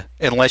 Yeah,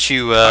 unless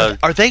you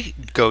are they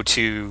go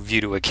to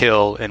View to a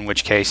Kill, in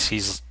which case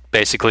he's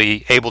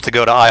basically able to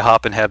go to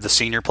IHOP and have the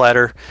senior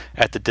platter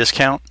at the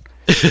discount.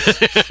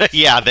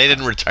 Yeah, they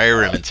didn't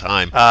retire him in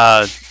time.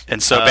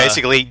 And so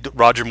basically,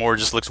 Roger Moore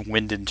just looks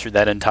winded through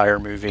that entire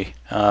movie.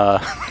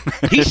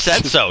 He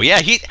said so. Yeah,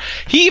 he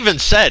even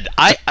said,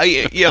 by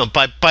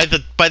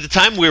the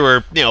time we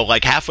were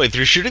like halfway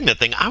through shooting that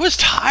thing, I was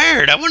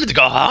tired. I wanted to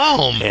go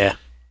home. Yeah,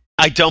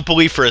 I don't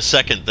believe for a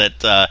second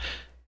that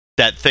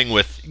that thing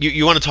with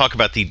you want to talk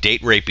about the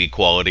date rapey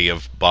quality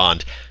of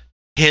Bond.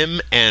 Him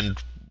and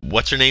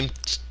what's her name,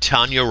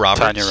 Tanya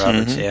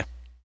Roberts. Yeah.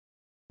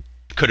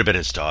 Could have been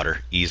his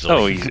daughter, easily.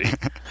 Oh, easy.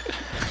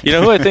 You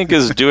know who I think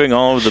is doing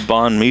all of the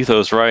Bond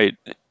mythos right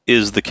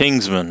is the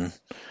Kingsman,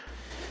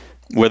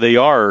 where they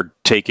are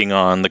taking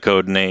on the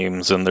code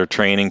names and they're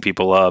training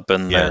people up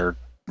and they're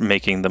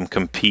making them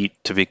compete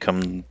to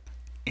become.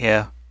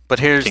 Yeah, but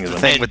here's the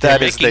thing with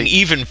that is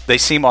they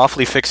seem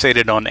awfully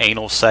fixated on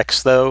anal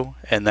sex though,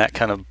 and that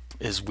kind of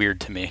is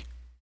weird to me.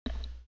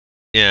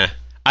 Yeah.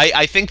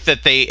 I think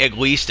that they at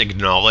least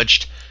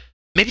acknowledged.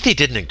 Maybe they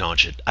didn't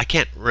acknowledge it. I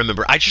can't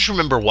remember. I just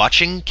remember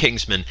watching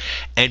Kingsman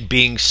and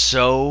being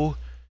so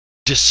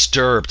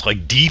disturbed,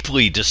 like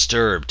deeply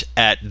disturbed,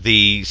 at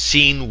the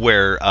scene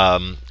where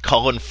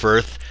Colin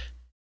Firth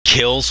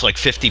kills like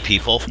 50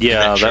 people in Yeah,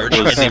 that church,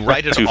 that was and they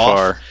write it too off.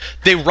 far.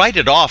 They write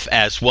it off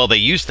as, well, they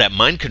used that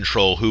mind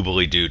control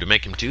hoobly-doo to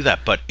make him do that,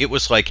 but it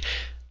was like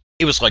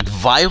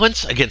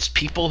violence against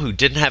people who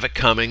didn't have it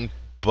coming,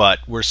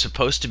 but were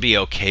supposed to be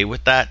okay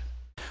with that.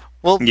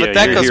 Well, Yeah, but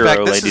that your goes hero,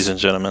 back. ladies and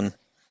gentlemen.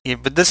 Yeah,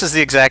 but this is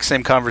the exact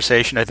same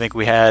conversation I think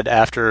we had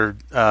after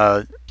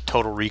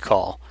Total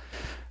Recall,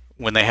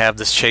 when they have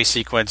this chase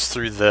sequence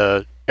through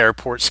the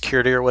airport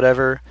security or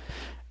whatever,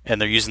 and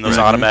they're using those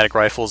automatic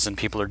rifles, and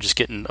people are just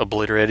getting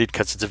obliterated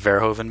because it's a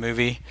Verhoeven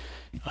movie.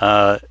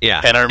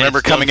 Yeah, and I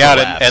remember coming out,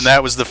 and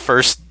that was the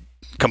first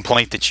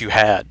complaint that you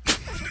had,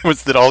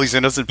 was that all these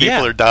innocent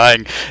people are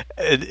dying,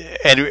 and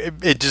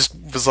it just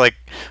was like,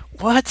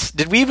 what?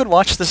 Did we even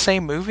watch the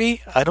same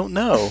movie? I don't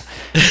know.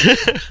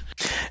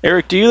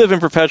 Eric, do you live in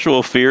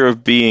perpetual fear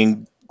of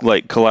being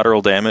like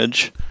collateral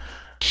damage?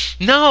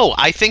 No,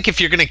 I think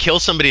if you're going to kill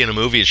somebody in a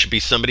movie, it should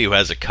be somebody who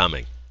has it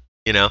coming.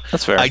 You know,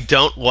 that's fair. I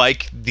don't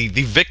like the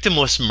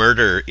victimless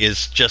murder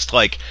is just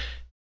like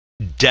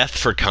death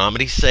for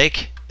comedy's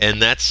sake,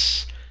 and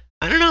that's,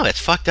 I don't know,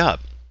 it's fucked up.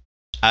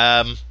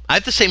 I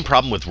have the same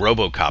problem with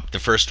RoboCop, the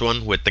first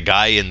one, with the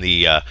guy in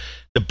the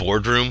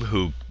boardroom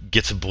who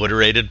gets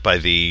obliterated by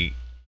the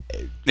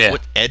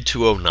Ed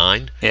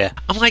 209. Yeah,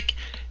 I'm like,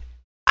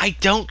 I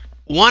don't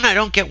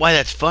get why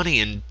that's funny,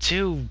 and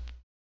two,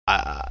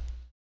 I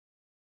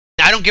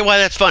don't get why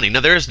that's funny.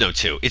 No, there is no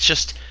two. It's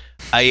just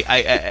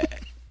I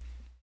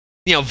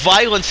you know,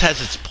 violence has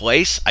its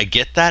place. I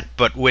get that,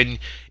 but when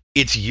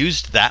it's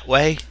used that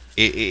way,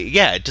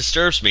 it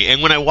disturbs me.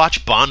 And when I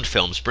watch Bond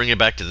films, bring it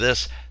back to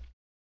this,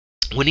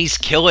 when he's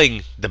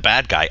killing the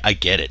bad guy, I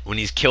get it. When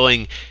he's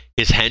killing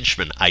his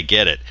henchman, I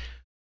get it.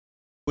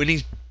 When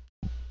he's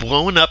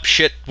blowing up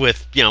shit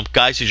with, you know,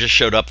 guys who just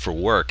showed up for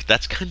work,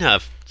 it's kind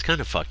of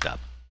fucked up.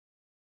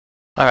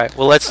 All right,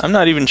 well, I'm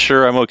not even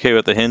sure I'm okay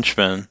with the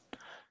henchmen.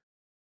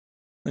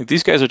 Like,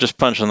 these guys are just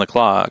punching the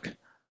clock.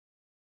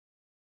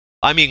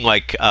 I mean,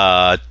 like,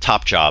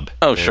 Top Job.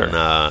 Oh, sure.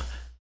 And,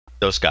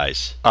 those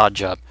guys. Odd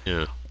Job.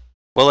 Yeah.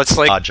 Well, it's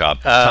like... Odd Job.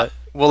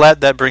 Well,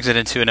 that brings it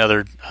into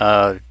another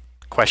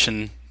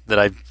question that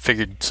I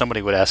figured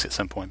somebody would ask at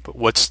some point. But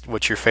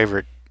what's your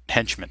favorite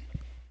henchman?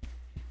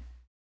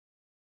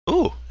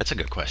 Ooh, that's a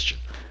good question.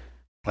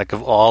 Like,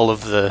 of all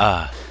of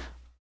the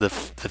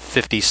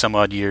 50 some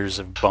odd years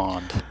of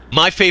Bond.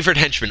 My favorite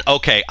henchman.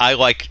 Okay,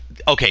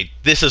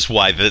 this is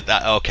why.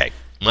 Okay,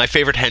 my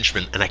favorite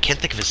henchman, and I can't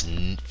think of his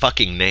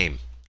fucking name.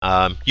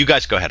 You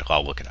guys go ahead.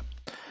 I'll look it up.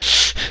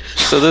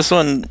 So this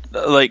one,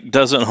 like,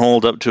 doesn't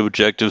hold up to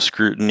objective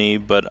scrutiny,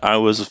 but I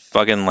was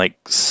fucking like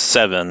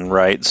 7,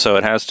 right? So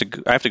I have to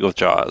go with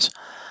Jaws.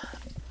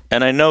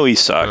 And I know he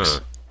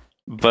sucks,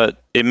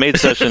 but it made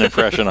such an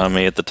impression on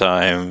me at the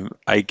time.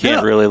 I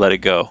can't really let it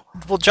go.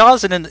 Well,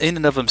 Jaws in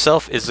and of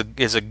himself is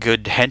a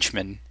good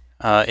henchman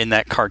in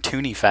that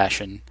cartoony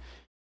fashion.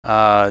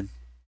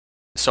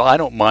 So I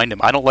don't mind him.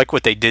 I don't like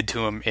what they did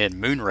to him in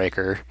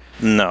Moonraker.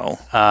 No.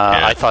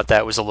 I thought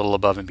that was a little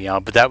above and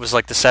beyond. But that was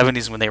like the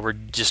 70s when they were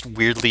just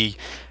weirdly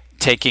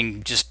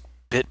taking just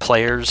bit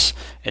players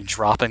and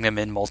dropping them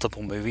in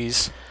multiple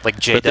movies. Like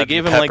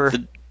J.W. Pepper.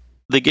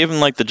 They gave him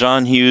like the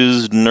John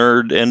Hughes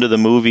nerd end of the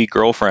movie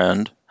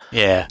girlfriend.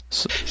 Yeah.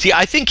 See,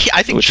 I think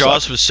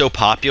Jaws was so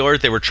popular,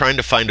 they were trying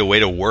to find a way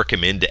to work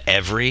him into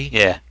every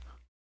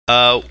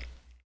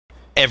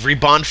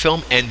Bond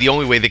film, and the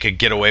only way they could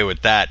get away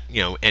with that,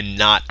 you know, and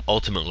not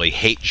ultimately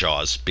hate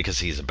Jaws because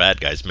he's a bad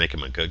guy, is make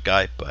him a good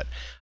guy. But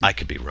I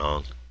could be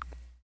wrong,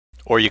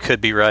 or you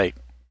could be right.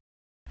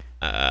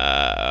 All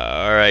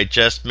right,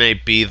 just may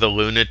be the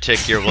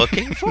lunatic you're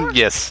looking for.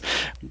 Yes,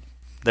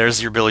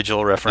 there's your Billy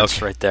Joel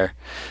reference right there.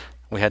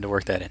 We had to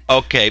work that in.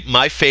 Okay,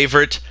 my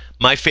favorite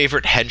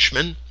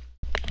henchman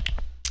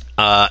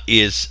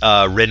is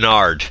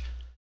Renard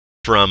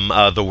from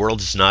The World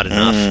Is Not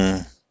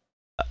Enough.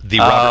 The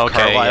Robert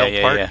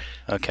Carlyle part. Yeah.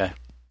 Okay.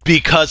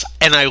 Because,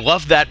 and I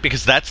love that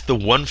because that's the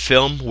one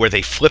film where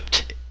they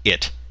flipped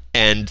it,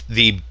 and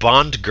the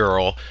Bond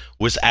girl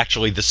was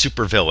actually the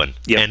supervillain,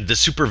 and the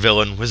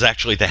supervillain was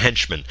actually the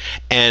henchman.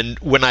 And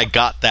when I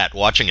got that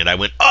watching it, I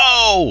went,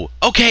 "Oh,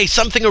 okay,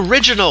 something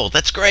original.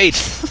 That's great."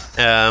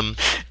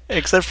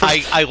 Except for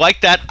I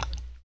like that,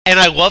 and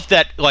I love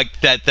that,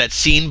 like that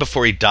scene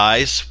before he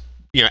dies.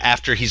 You know,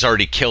 after he's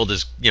already killed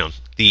his, you know,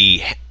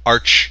 the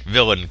arch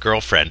villain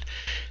girlfriend.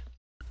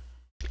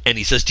 And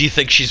he says, "Do you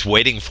think she's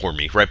waiting for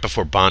me?" right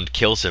before Bond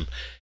kills him.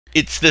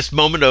 It's this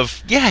moment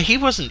of, he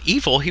wasn't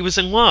evil, he was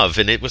in love,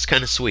 and it was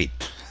kind of sweet.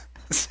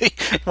 See,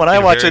 when I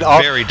watch it,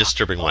 very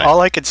disturbing way.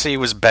 All I could see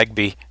was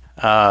Begbie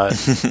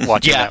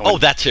watching that one. Oh,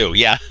 that too,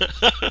 yeah.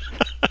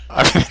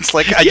 I mean, it's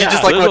like,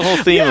 there's the whole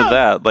theme of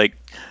that. Like,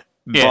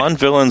 Bond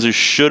villains who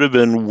should have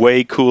been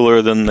way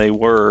cooler than they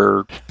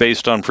were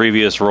based on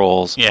previous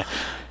roles. Yeah.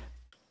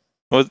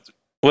 Well,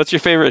 What's your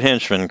favorite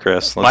henchman,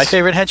 Chris? My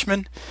favorite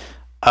henchman?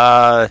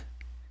 I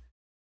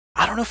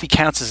don't know if he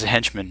counts as a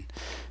henchman,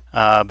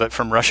 but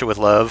from Russia with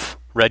Love,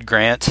 Red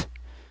Grant,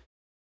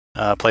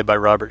 played by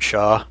Robert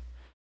Shaw.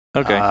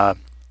 Okay.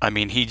 I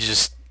mean, he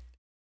just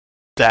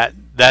that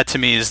to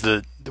me is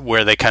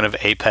where they kind of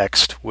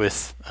apexed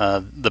with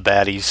the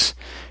baddies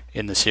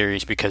in the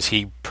series, because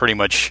he pretty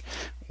much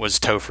was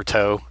toe for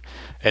toe,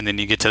 and then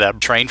you get to that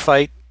train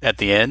fight at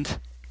the end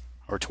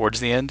or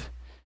towards the end,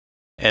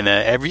 and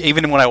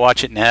even when I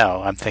watch it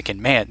now, I'm thinking,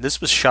 man,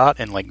 this was shot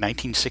in like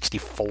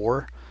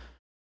 1964,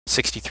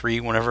 63,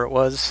 whenever it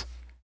was,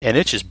 and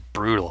it's just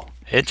brutal.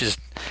 It just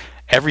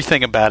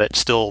everything about it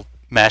still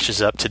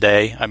matches up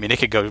today. I mean, it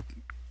could go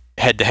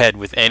head to head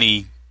with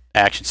any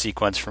action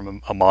sequence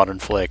from a modern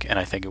flick, and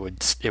I think it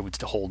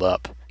would hold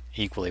up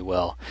equally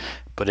well.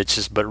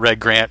 But Red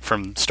Grant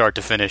from start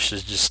to finish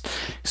is just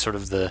sort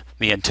of the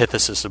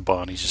antithesis of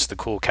Bond. He's just the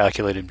cool,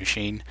 calculated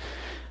machine,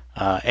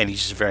 and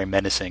he's just very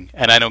menacing.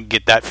 And I don't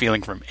get that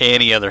feeling from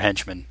any other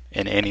henchman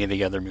in any of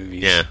the other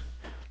movies. Yeah.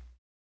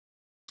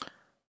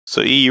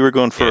 So, E, you were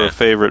going for a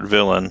favorite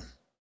villain.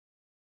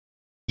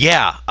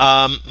 Yeah,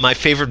 my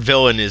favorite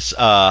villain is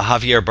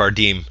Javier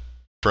Bardem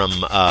from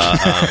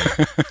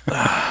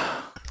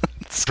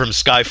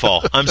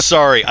Skyfall. I'm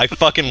sorry, I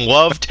fucking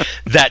loved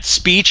that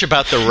speech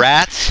about the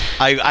rats.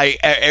 I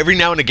every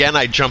now and again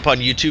I jump on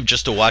YouTube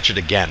just to watch it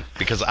again,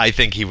 because I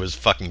think he was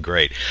fucking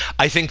great.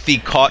 I think the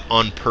caught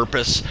on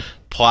purpose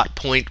plot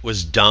point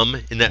was dumb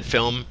in that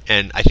film,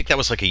 and I think that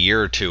was like a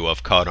year or two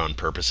of caught on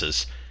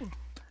purposes.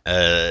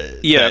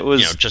 It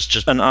was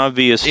just an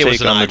obvious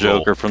take on the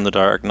Joker roll from The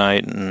Dark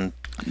Knight, and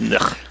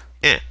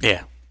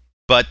yeah.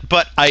 But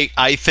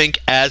I think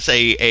as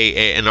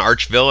an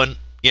arch villain,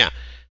 yeah,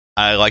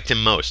 I liked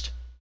him most.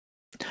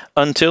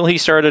 Until he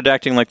started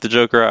acting like the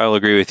Joker, I'll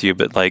agree with you.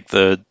 But like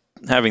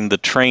having the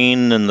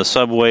train and the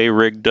subway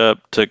rigged up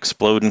to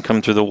explode and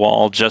come through the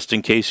wall just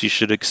in case you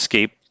should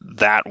escape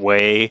that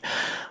way.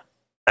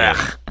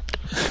 Ugh.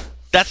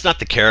 That's not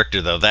the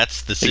character, though.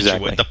 That's the situation,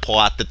 Exactly. the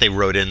plot that they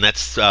wrote in.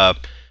 That's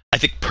I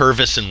think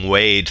Purvis and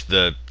Wade,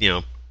 the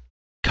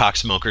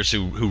cocksmokers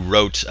who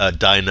wrote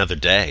Die Another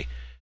Day,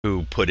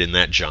 who put in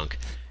that junk.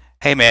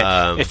 Hey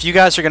man, if you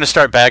guys are going to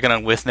start bagging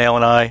on Withnail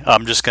and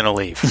I'm just going to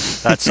leave.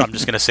 I'm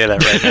just going to say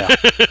that right now.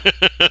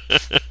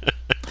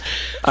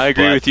 I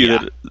agree with you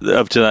that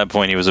up to that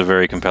point he was a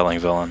very compelling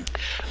villain.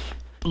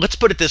 Let's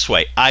put it this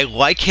way. I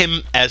like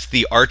him as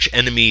the arch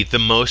enemy the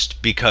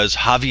most because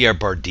Javier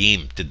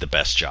Bardem did the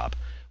best job.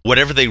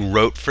 Whatever they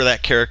wrote for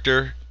that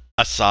character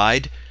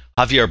aside,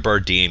 Javier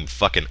Bardem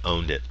fucking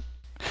owned it.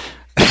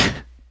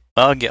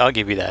 I'll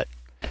give you that.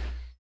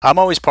 I'm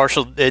always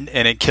partial, and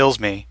it kills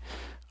me.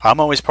 I'm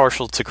always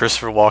partial to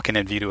Christopher Walken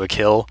in View to a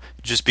Kill,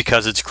 just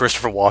because it's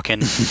Christopher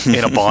Walken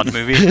in a Bond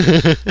movie,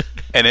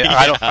 and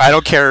I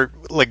don't care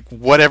like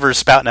whatever's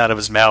spouting out of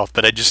his mouth,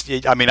 but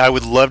I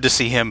would love to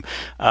see him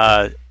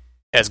as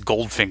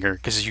Goldfinger,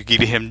 because you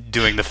get him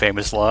doing the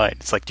famous line.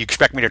 It's like, do you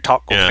expect me to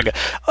talk, Goldfinger?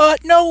 Yeah.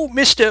 No,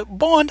 Mr.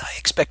 Bond, I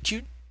expect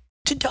you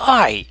to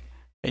die.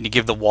 And you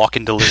give the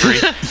Walken delivery.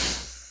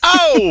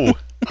 Oh,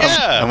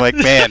 yeah. I'm like,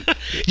 man.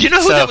 You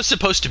know who that was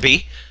supposed to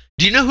be?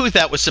 Do you know who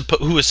that was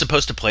who was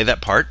supposed to play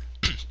that part?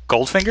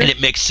 Goldfinger? And it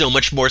makes so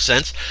much more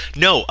sense.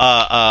 No,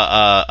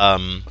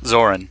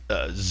 Zoran.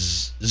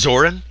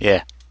 Zoran?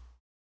 Yeah.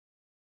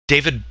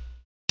 David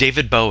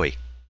Bowie.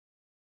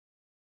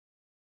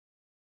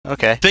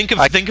 Okay. Think of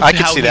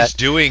how he's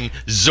doing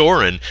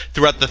Zoran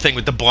throughout the thing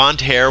with the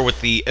blonde hair, with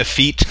the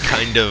effete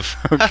kind of.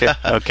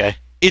 Okay.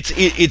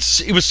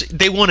 It was.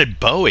 They wanted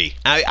Bowie.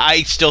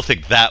 I still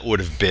think that would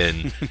have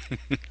been.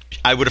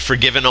 I would have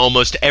forgiven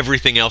almost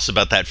everything else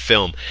about that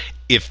film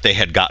if they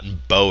had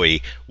gotten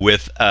Bowie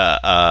with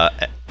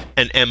an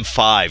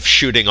M5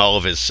 shooting all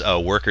of his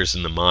workers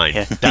in the mine.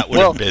 Yeah. That would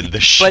have been the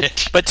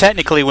shit. But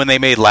technically, when they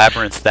made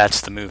Labyrinth,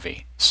 that's the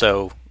movie,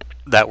 so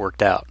that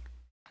worked out.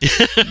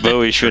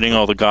 Bowie shooting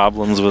all the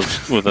goblins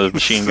with a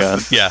machine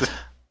gun. Yeah.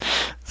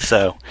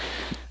 So.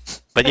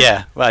 But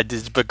yeah, but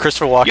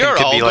Christopher Walken You're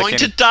could all be like going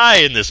to die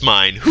in this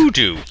mine. Who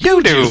do?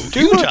 You do.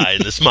 You die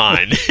in this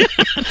mine.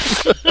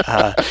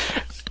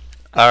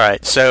 All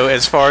right. So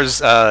as far as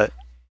the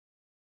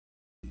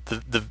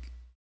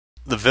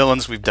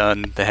villains we've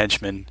done, the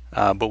henchmen,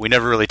 but we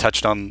never really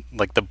touched on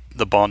like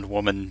the Bond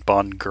woman,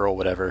 Bond girl,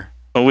 whatever.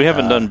 Well, we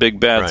haven't done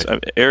big bads.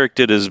 Right. Eric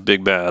did his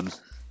big bad.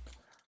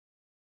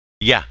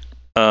 Yeah.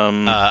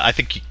 I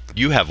think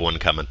you have one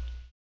coming.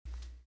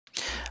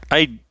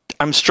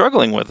 I'm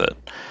struggling with it.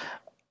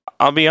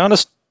 I'll be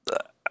honest,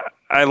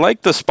 I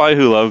like The Spy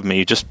Who Loved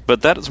Me,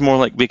 but that is more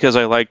like because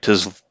I liked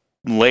his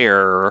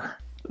lair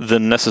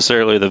than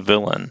necessarily the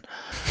villain.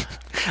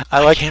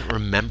 I can't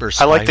remember.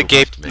 I like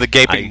the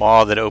gaping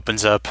maw that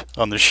opens up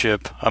on the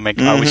ship. I mean,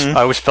 I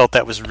always felt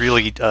that was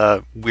really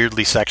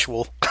weirdly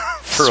sexual.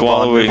 For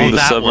swallowing the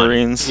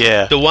submarines. One.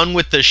 Yeah, the one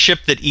with the ship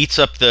that eats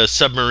up the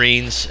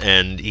submarines,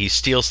 and he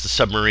steals the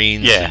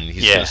submarines, and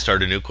he's going to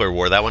start a nuclear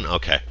war. That one,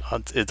 okay.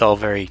 It's all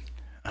very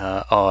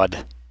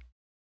odd.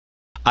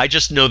 I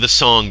just know the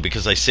song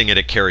because I sing it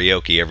at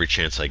karaoke every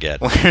chance I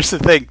get. Well, here's the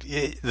thing: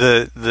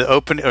 the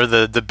open or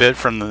the bit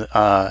from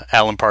the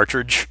Alan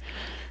Partridge,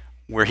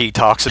 where he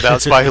talks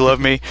about "Spy Who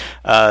Loved Me,"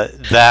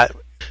 that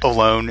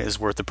alone is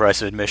worth the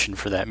price of admission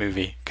for that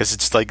movie, because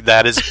it's like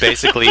that is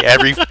basically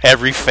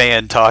every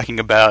fan talking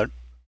about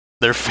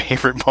their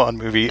favorite Bond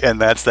movie, and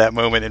that's that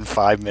moment in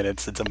 5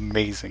 minutes. It's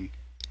amazing.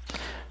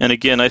 And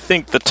again, I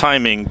think the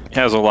timing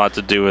has a lot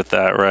to do with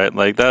that, right?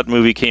 Like, that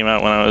movie came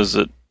out when I was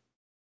at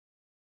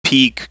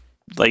peak,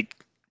 like,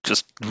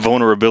 just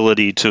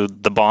vulnerability to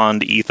the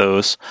Bond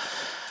ethos.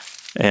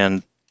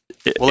 And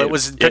it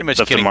was pretty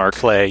much getting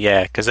play,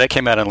 yeah, because that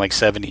came out in like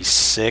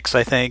 76,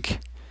 I think.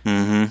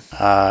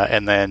 Mm-hmm.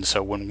 And then,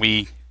 so when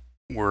we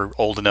were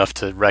old enough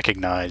to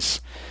recognize,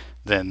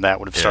 then that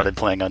would have started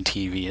playing on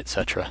TV,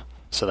 etc.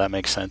 So that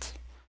makes sense.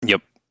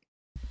 Yep.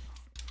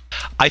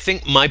 I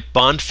think my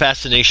Bond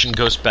fascination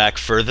goes back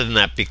further than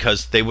that,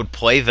 because they would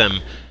play them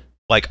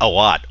like a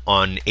lot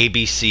on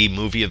ABC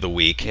Movie of the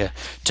Week. Yeah.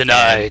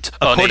 Tonight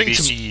on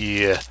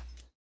ABC.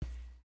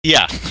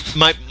 Yeah.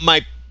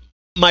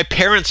 My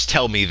parents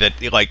tell me that,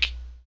 like,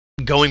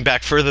 going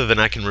back further than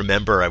I can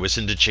remember, I was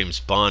into James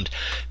Bond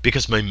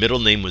because my middle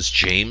name was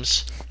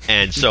James.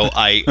 And so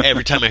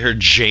every time I heard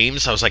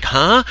James, I was like,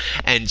 huh?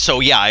 And so,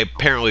 yeah, I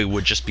apparently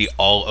would just be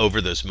all over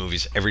those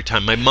movies every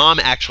time. My mom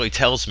actually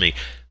tells me,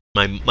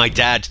 my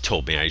dad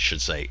told me, I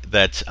should say,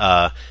 that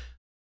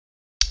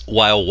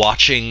while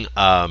watching,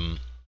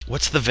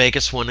 what's the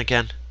Vegas one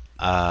again?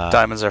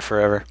 Diamonds Are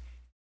Forever.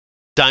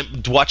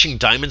 Watching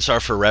Diamonds Are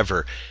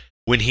Forever,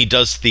 when he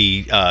does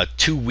the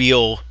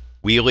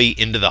wheelie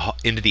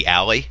into the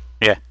alley.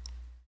 Yeah.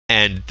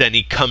 And then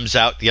he comes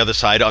out the other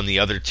side on the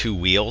other two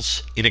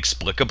wheels,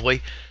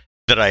 inexplicably,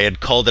 that I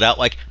had called it out,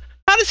 like,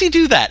 how does he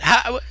do that?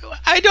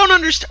 I don't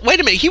understand. Wait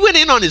a minute, he went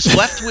in on his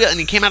left wheel and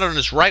he came out on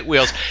his right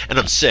wheels, and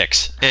I'm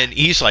 6. And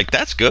he's like,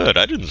 that's good,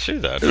 I didn't see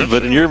that.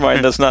 But in your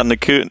mind, that's not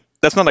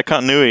a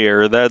continuity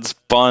error. That's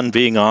Bond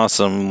being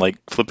awesome, like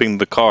flipping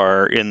the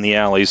car in the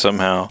alley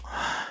somehow.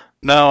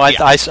 No, I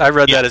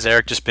read that as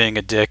Eric just being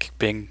a dick,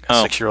 being a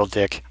 6-year-old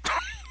dick.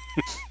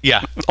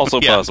 Yeah.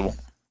 Also possible.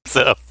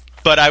 So...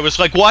 But I was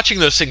like watching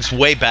those things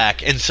way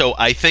back, and so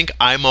I think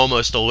I'm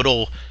almost a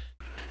little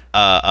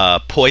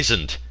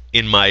poisoned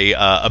in my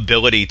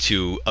ability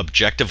to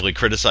objectively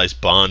criticize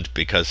Bond,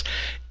 because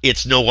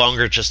it's no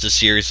longer just a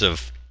series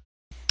of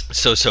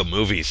so-so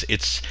movies.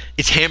 It's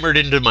hammered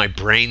into my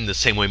brain the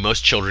same way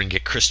most children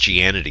get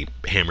Christianity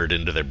hammered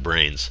into their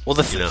brains. Well,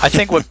 I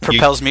think what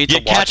propels me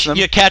to watch them...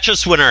 You catch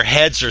us when our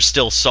heads are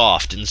still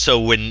soft, and so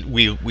when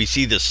we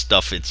see this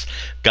stuff, it's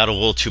got a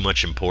little too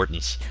much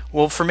importance.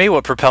 Well, for me,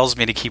 what propels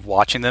me to keep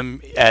watching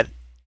them,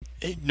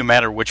 no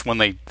matter which one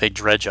they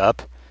dredge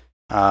up,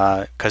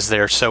 because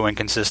they're so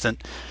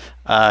inconsistent,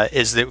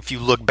 is that if you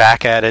look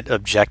back at it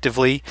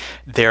objectively,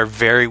 they're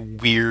very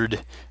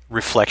weird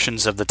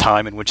reflections of the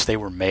time in which they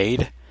were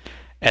made.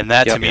 And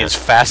that to me is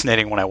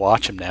fascinating when I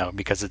watch them now,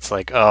 because it's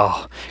like,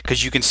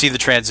 because you can see the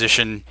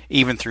transition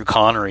even through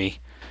Connery,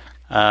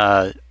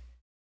 where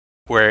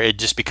it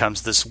just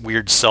becomes this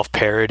weird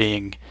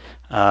self-parodying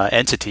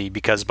entity,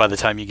 because by the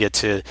time you get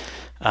to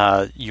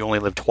You Only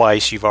Live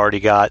Twice, you've already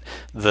got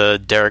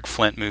the Derek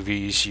Flint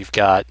movies, you've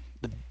got,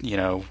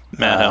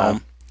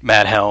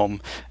 Mad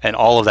Helm, and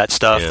all of that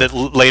stuff that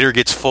later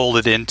gets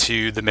folded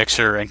into the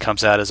mixer and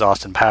comes out as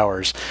Austin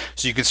Powers.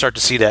 So you can start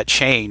to see that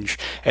change.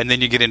 And then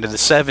you get into the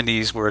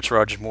 70s where it's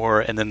Roger Moore,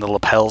 and then the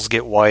lapels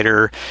get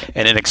wider,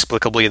 and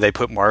inexplicably they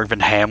put Marvin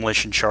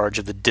Hamlish in charge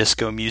of the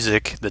disco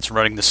music that's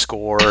running the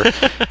score.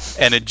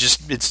 And it's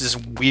this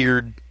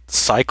weird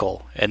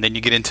cycle. And then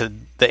you get into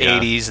the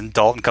 80s, and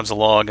Dalton comes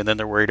along, and then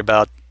they're worried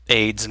about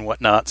AIDS and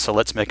whatnot, so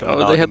let's make them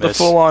monogamous. They had the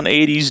full-on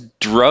 80s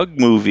drug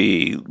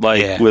movie,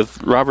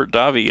 with Robert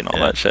Davi and all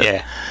that shit.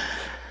 Yeah.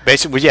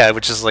 Basically,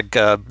 which is like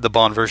the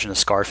Bond version of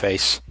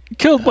Scarface.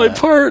 Killed my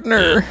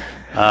partner!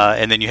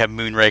 And then you have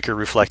Moonraker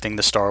reflecting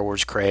the Star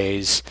Wars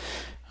craze.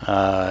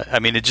 I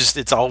mean,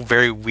 it's all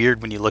very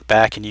weird when you look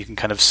back and you can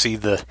kind of see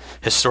the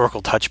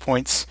historical touch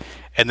points,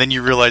 and then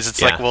you realize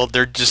it's like, well,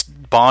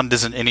 Bond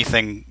isn't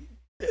anything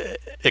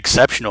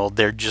exceptional.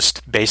 They're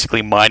just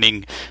basically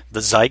mining the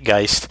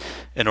zeitgeist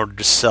in order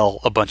to sell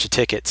a bunch of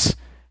tickets,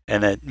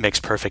 and it makes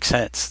perfect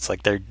sense. It's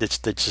like it's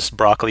just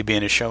Broccoli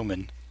being a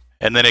showman,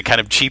 and then it kind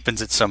of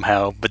cheapens it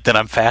somehow, but then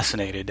I'm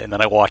fascinated, and then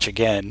I watch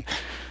again,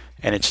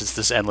 and it's just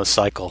this endless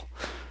cycle.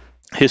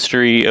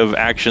 History of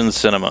action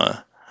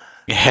cinema.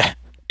 Yeah,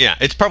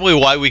 it's probably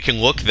why we can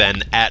look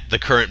then at the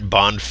current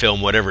Bond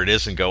film, whatever it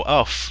is, and go,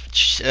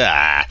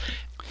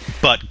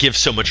 but give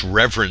so much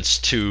reverence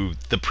to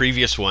the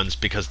previous ones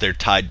because they're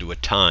tied to a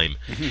time.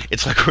 Mm-hmm.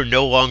 It's like we're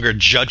no longer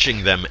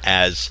judging them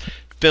as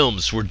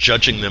films, we're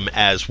judging them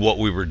as what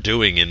we were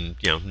doing in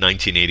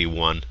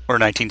 1981 or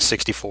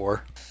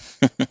 1964.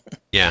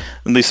 Yeah,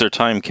 at least they're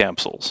time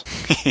capsules,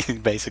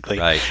 basically.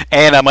 Right.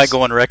 And I might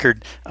go on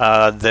record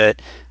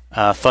that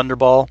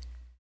Thunderball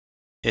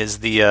is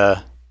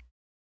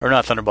or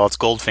not Thunderball, it's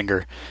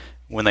Goldfinger.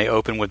 When they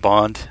open with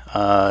Bond,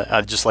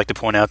 I'd just like to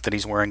point out that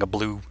he's wearing a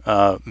blue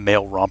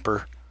male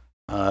romper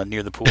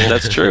near the pool.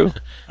 That's true.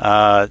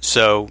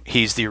 So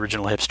he's the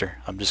original hipster.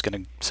 I'm just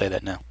going to say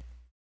that now.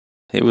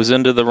 He was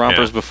into the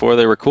rompers before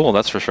they were cool,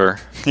 that's for sure.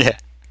 Yeah.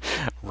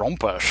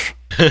 Rompers.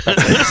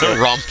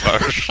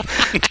 Rompers.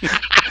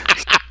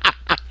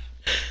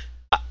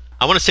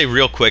 I want to say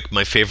real quick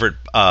my favorite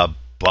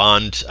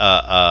Bond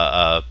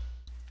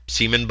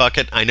semen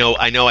bucket. I know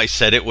I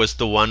said it was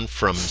the one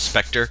from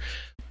Spectre,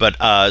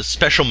 but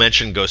special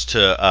mention goes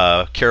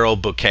to Carol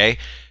Bouquet,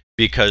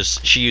 because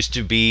she used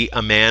to be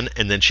a man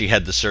and then she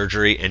had the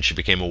surgery and she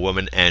became a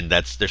woman, and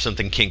there's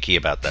something kinky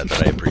about that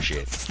I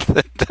appreciate.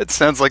 That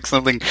sounds like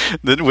something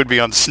that would be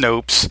on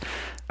Snopes.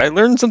 I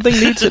learned something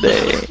new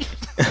today.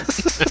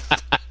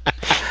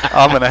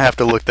 I'm going to have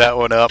to look that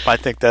one up. I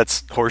think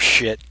that's horse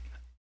shit.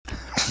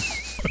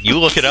 You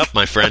look it up,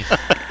 my friend.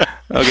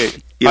 Okay,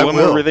 one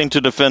more thing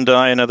to defend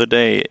Die Another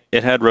Day.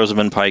 It had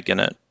Rosamund Pike in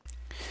it.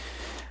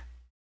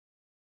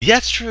 Yeah,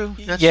 that's true.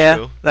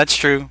 That's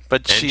true.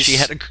 But and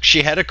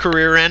she had a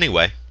career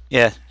anyway.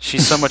 Yeah,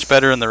 she's so much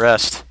better than the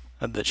rest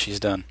that she's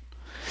done.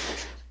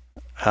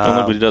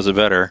 Nobody does it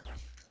better.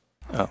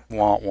 Oh.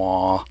 Wah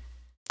wah.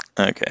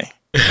 Okay.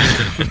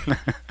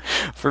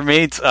 For me,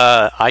 it's,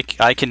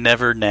 I can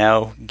never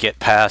now get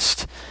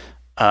past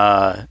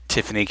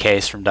Tiffany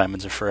Case from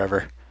Diamonds Are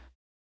Forever.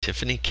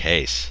 Tiffany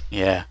Case.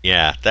 Yeah.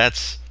 Yeah,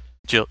 that's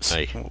Jill.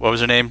 What was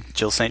her name?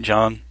 Jill St.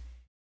 John.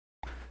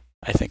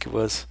 I think it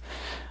was.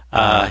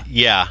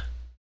 Yeah.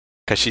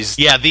 Because she's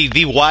the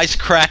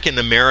wisecracking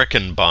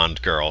American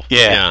Bond girl.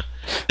 Yeah.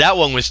 That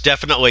one was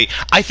definitely.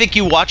 I think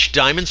you watch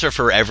Diamonds Are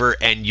Forever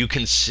and you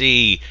can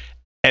see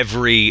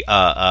every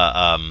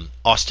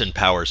Austin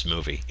Powers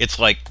movie. It's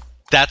like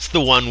that's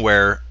the one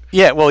where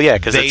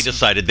because they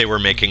decided they were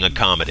making a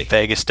comedy.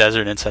 Vegas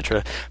Desert,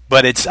 etc.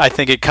 But I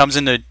think it comes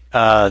into.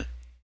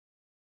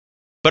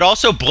 But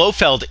also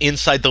Blofeld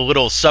inside the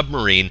little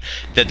submarine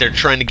that they're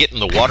trying to get in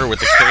the water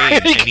with the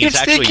crane, and he's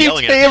actually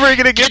yelling at hammering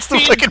it against the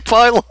fucking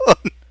pylon.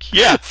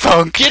 Yeah,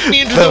 Thunk. Get me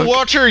into the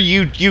water,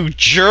 you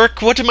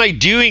jerk! What am I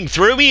doing?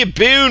 Throw me a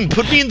boon!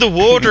 Put me in the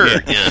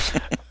water!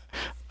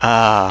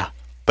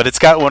 But it's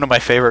got one of my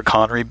favorite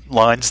Connery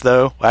lines,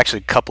 though. Well, actually,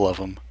 a couple of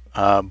them.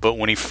 But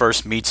when he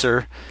first meets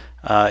her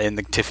in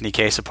the Tiffany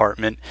Case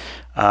apartment,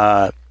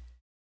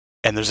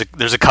 and there's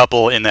a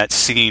couple in that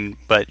scene,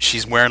 but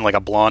she's wearing like a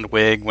blonde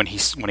wig when he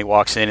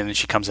walks in, and then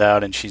she comes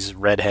out and she's a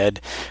redhead,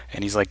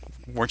 and he's like,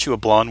 "Weren't you a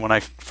blonde when I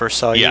first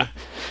saw you?" Yeah.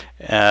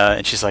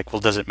 And she's like, "Well,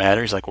 does it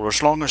matter?" He's like, "Well,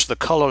 as long as the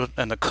color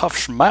and the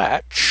cuffs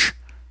match."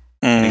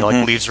 And he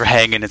like leaves her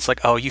hanging. It's like,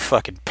 "Oh, you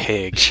fucking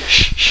pig!"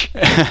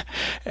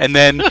 and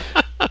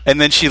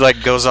then she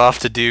like goes off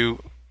to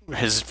do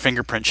his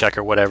fingerprint check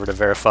or whatever to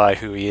verify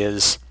who he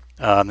is.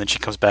 Then she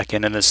comes back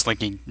in this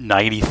slinky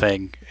nighty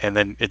thing, and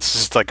then it's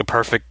just like a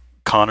perfect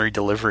Connery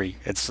delivery.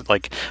 It's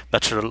like,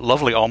 "That's a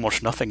lovely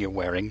almost nothing you're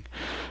wearing."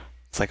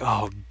 It's like,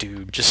 "Oh,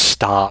 dude, just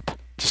stop.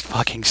 Just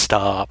fucking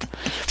stop."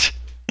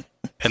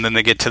 And then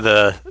they get to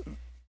the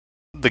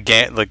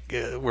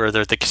where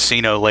they're at the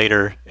casino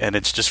later, and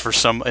it's just for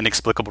some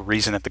inexplicable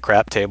reason at the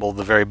crap table,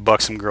 the very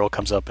buxom girl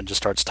comes up and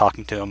just starts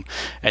talking to him,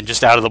 and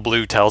just out of the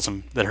blue tells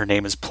him that her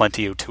name is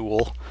Plenty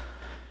O'Toole.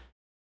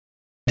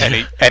 And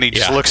he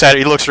just looks at her.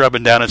 He looks her up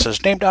and down and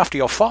says, "Named after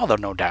your father,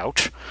 no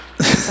doubt."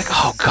 It's like,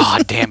 "Oh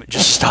god damn it,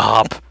 just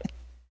stop."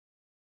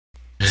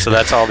 So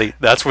that's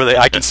where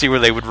I can see where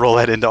they would roll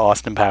that into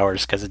Austin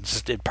Powers, because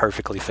it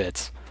perfectly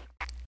fits.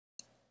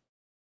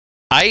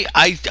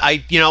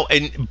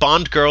 And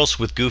Bond girls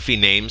with goofy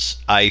names,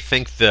 I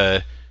think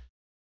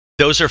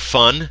those are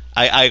fun.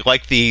 I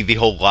like the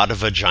whole lot of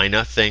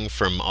vagina thing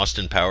from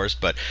Austin Powers,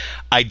 but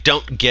I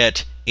don't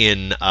get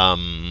in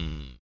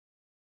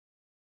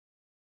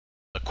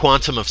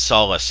Quantum of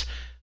Solace,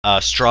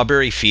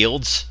 Strawberry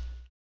Fields.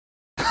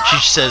 She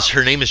says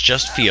her name is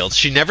just Fields.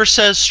 She never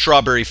says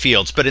Strawberry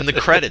Fields, but in the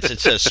credits it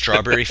says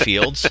Strawberry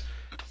Fields.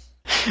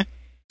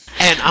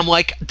 And I'm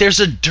like, there's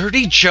a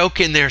dirty joke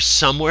in there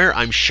somewhere,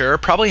 I'm sure.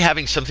 Probably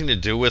having something to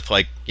do with,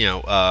 like,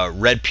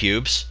 red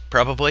pubes,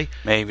 probably.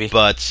 Maybe.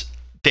 But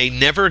they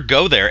never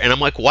go there. And I'm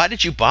like, why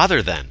did you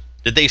bother then?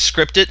 Did they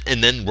script it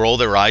and then roll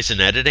their eyes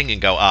in editing and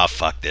go,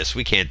 fuck this,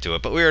 we can't do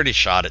it. But we already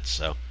shot it,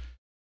 so.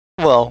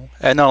 Well,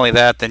 and not only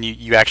that, then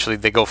you actually,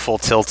 they go full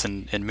tilt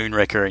in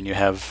Moonraker, and you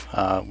have,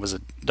 was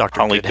it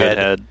Dr.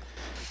 Goodhead?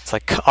 It's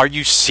like, are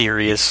you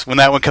serious? When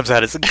that one comes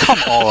out, it's like, come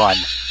on.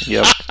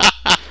 Yep.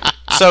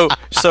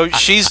 So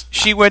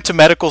she went to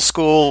medical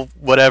school,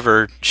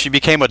 whatever. She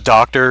became a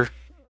doctor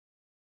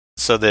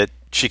so that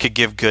she could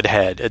give good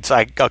head. It's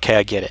like, okay,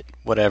 I get it.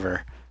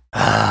 Whatever.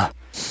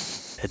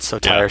 It's so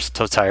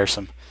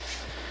tiresome.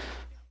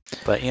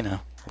 But,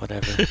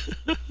 whatever.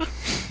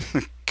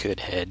 Good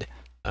head.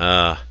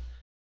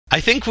 I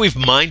think we've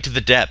mined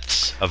the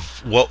depths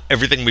of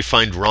everything we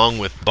find wrong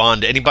with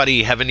Bond.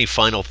 Anybody have any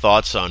final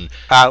thoughts on?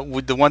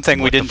 The one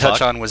thing we didn't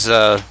touch on was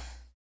a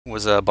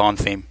Bond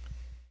theme.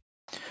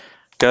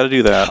 Got to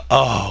do that.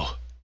 Oh,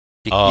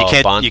 you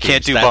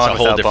can't do Bond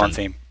without Bond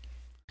theme.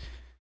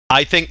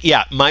 I think,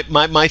 yeah,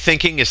 my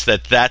thinking is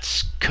that that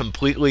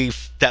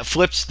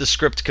flips the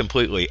script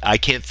completely. I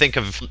can't think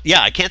of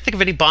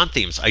any Bond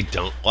themes I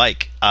don't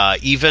like.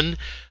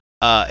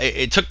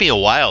 It took me a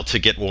while to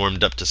get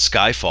warmed up to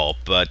Skyfall,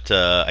 but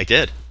I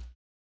did.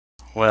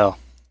 Well,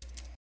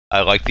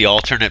 I like the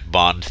alternate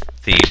Bond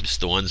themes,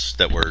 the ones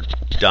that were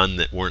done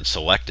that weren't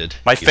selected.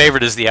 My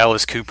favorite is the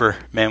Alice Cooper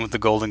Man with the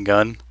Golden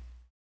Gun.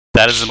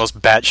 That is the most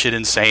batshit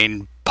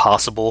insane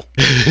possible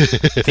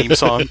theme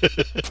song.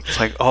 It's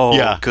like,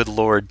 good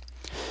lord.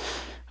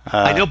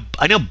 I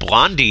know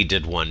Blondie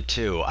did one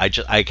too. I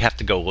have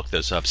to go look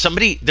those up.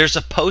 There's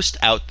a post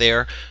out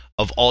there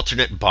of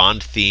alternate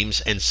Bond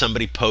themes, and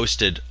somebody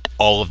posted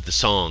all of the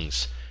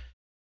songs.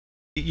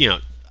 You know,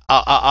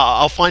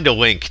 I'll find a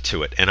link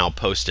to it and I'll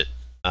post it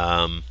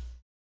on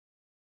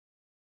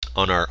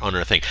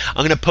our thing.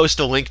 I'm going to post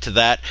a link to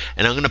that,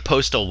 and I'm going to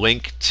post a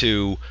link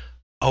to.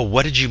 Oh,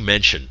 what did you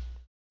mention?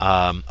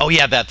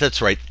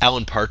 That's right.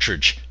 Alan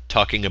Partridge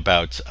talking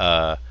about.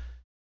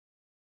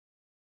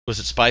 Was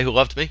it Spy Who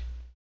Loved Me?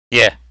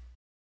 Yeah.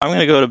 I'm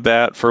going to go to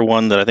bat for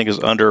one that I think is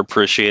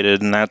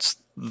underappreciated, and that's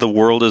The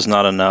World Is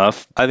Not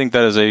Enough. I think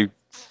that is a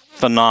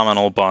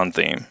phenomenal Bond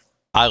theme.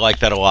 I like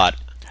that a lot.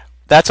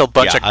 That's a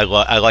bunch of. I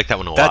like that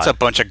one a lot. That's a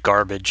bunch of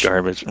garbage.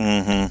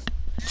 Mm-hmm.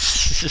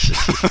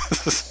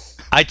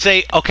 I'd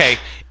say, okay,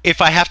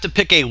 if I have to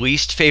pick a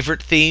least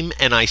favorite theme,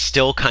 and I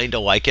still kind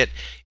of like it,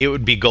 it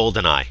would be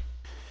GoldenEye.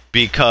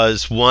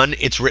 Because, one,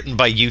 it's written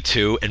by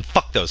U2, and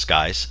fuck those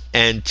guys.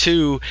 And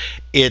two,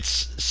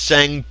 it's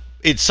sung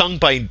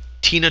by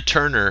Tina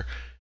Turner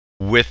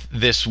with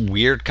this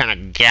weird kind of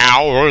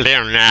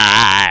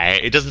GoldenEye.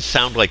 It doesn't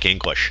sound like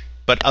English.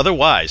 But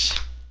otherwise,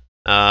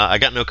 I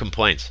got no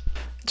complaints.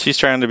 She's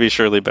trying to be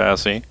Shirley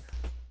Bassey.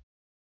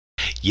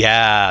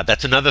 Yeah,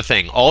 that's another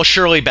thing. All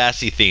Shirley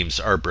Bassey themes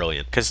are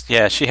brilliant. Because,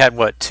 she had,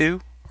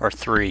 2 or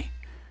 3?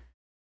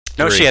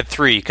 No, she had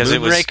 3, because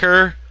it was...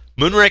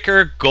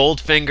 Moonraker,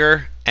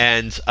 Goldfinger,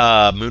 and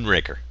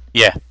Moonraker.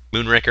 Yeah.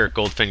 Moonraker,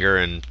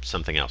 Goldfinger, and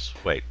something else.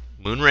 Wait.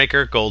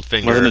 Moonraker,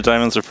 Goldfinger... Wasn't it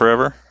Diamonds Are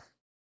Forever?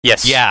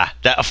 Yes. Yeah,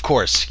 that, of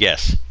course,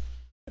 yes.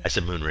 I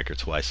said Moonraker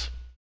twice.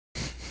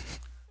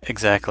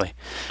 Exactly.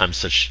 I'm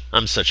such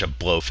a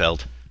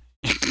Blofeld.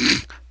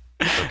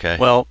 Okay.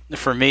 Well,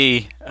 for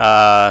me,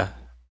 I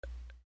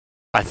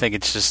think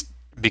it's just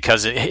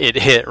because it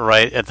hit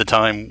right at the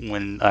time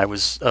when I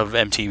was of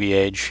MTV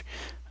age.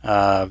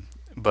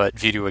 But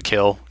View to a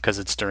Kill, because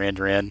it's Duran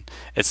Duran.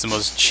 It's the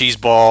most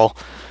cheeseball,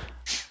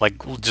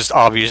 just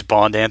obvious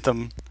Bond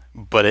anthem.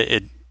 But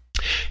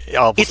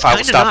I'll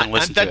stop and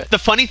listen to it. The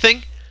funny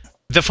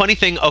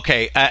thing.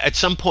 Okay, at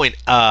some point,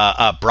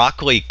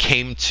 Broccoli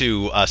came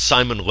to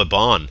Simon Le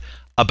Bon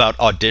about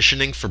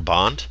auditioning for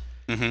Bond,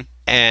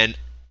 and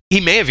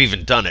he may have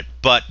even done it.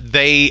 But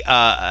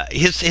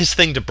his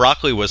thing to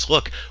Broccoli was,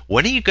 look,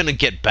 when are you going to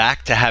get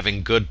back to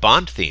having good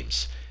Bond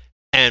themes?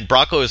 And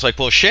Broccoli was like,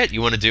 well, shit,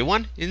 you want to do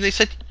one? And they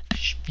said,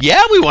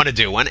 yeah, we want to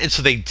do one. And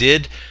so they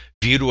did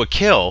View to a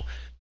Kill.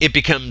 It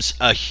becomes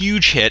a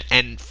huge hit,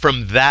 and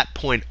from that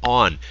point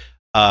on,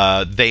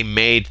 they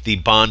made the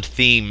Bond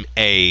theme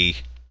an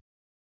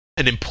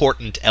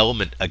important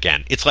element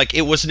again. It's like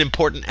it was an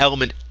important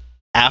element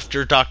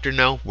after Dr.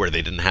 No, where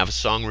they didn't have a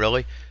song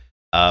really.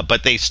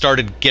 But they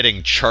started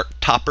getting chart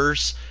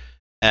toppers,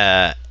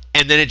 and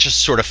then it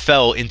just sort of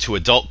fell into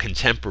adult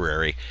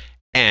contemporary.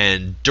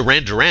 And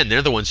Duran Duran,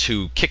 they're the ones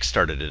who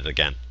kickstarted it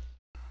again.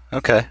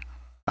 Okay,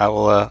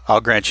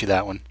 I'll grant you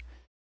that one.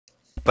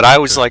 But I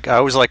always like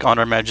On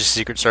Her Majesty's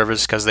Secret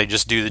Service because they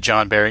just do the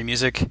John Barry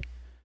music,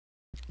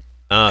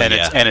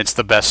 it's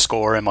the best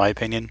score in my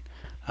opinion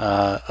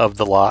of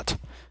the lot,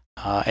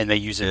 and they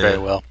use it very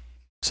well.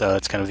 So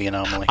it's kind of the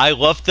anomaly. I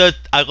love the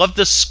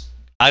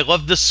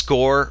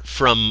score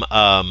from.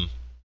 Why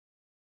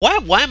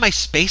am I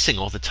spacing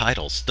all the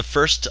titles? The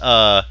first.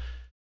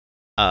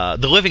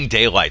 The Living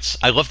Daylights.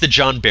 I love the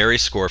John Barry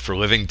score for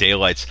Living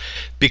Daylights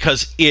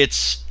because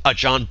it's a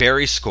John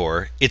Barry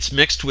score. It's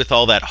mixed with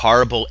all that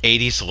horrible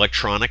 80s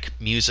electronic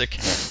music,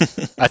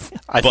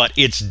 but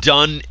it's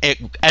done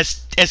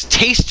as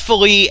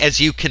tastefully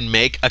as you can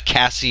make a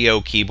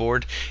Casio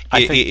keyboard.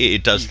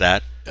 It does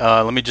that.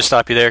 Let me just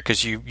stop you there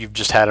because you've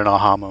just had an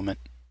aha moment.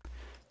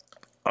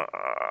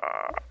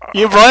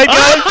 You right,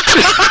 guys?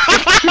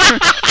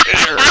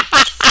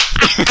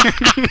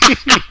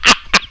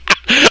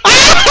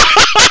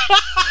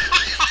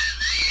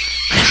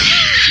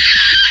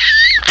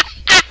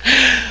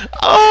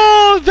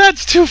 Oh,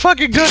 that's too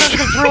fucking good. I'm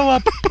gonna throw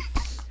up.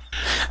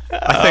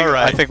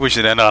 I think we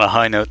should end on a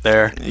high note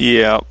there.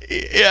 Yeah.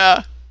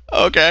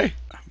 Okay.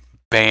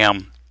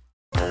 Bam.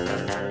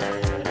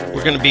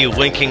 We're going to be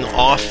linking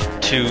off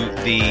to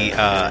the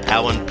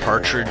Alan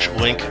Partridge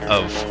link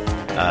of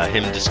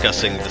him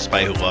discussing The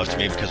Spy Who Loved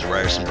Me because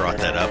Ryerson brought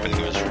that up and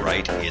he was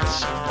right.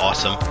 It's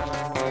awesome.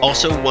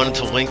 Also wanted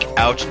to link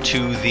out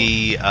to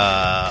the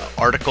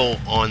article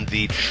on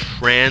the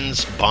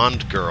trans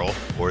Bond girl,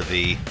 or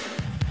the...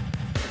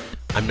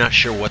 I'm not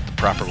sure what the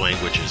proper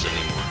language is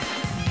anymore.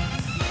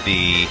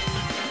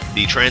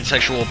 The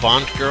transsexual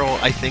Bond girl,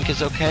 I think,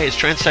 is okay. Is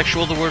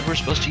transsexual the word we're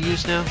supposed to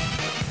use now?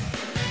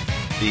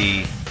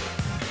 The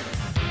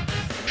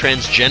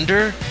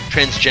transgender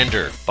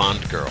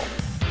Bond girl.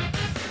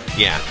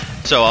 Yeah.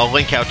 So I'll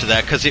link out to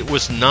that, because it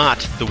was not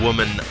the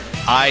woman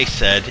I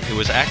said. It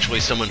was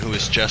actually someone who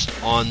was just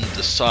on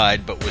the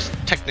side, but was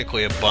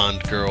technically a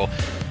Bond girl,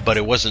 but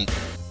it wasn't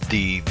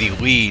the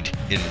lead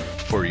in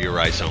For Your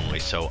Eyes Only.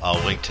 So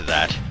I'll link to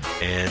that.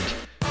 And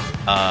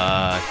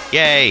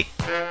yay!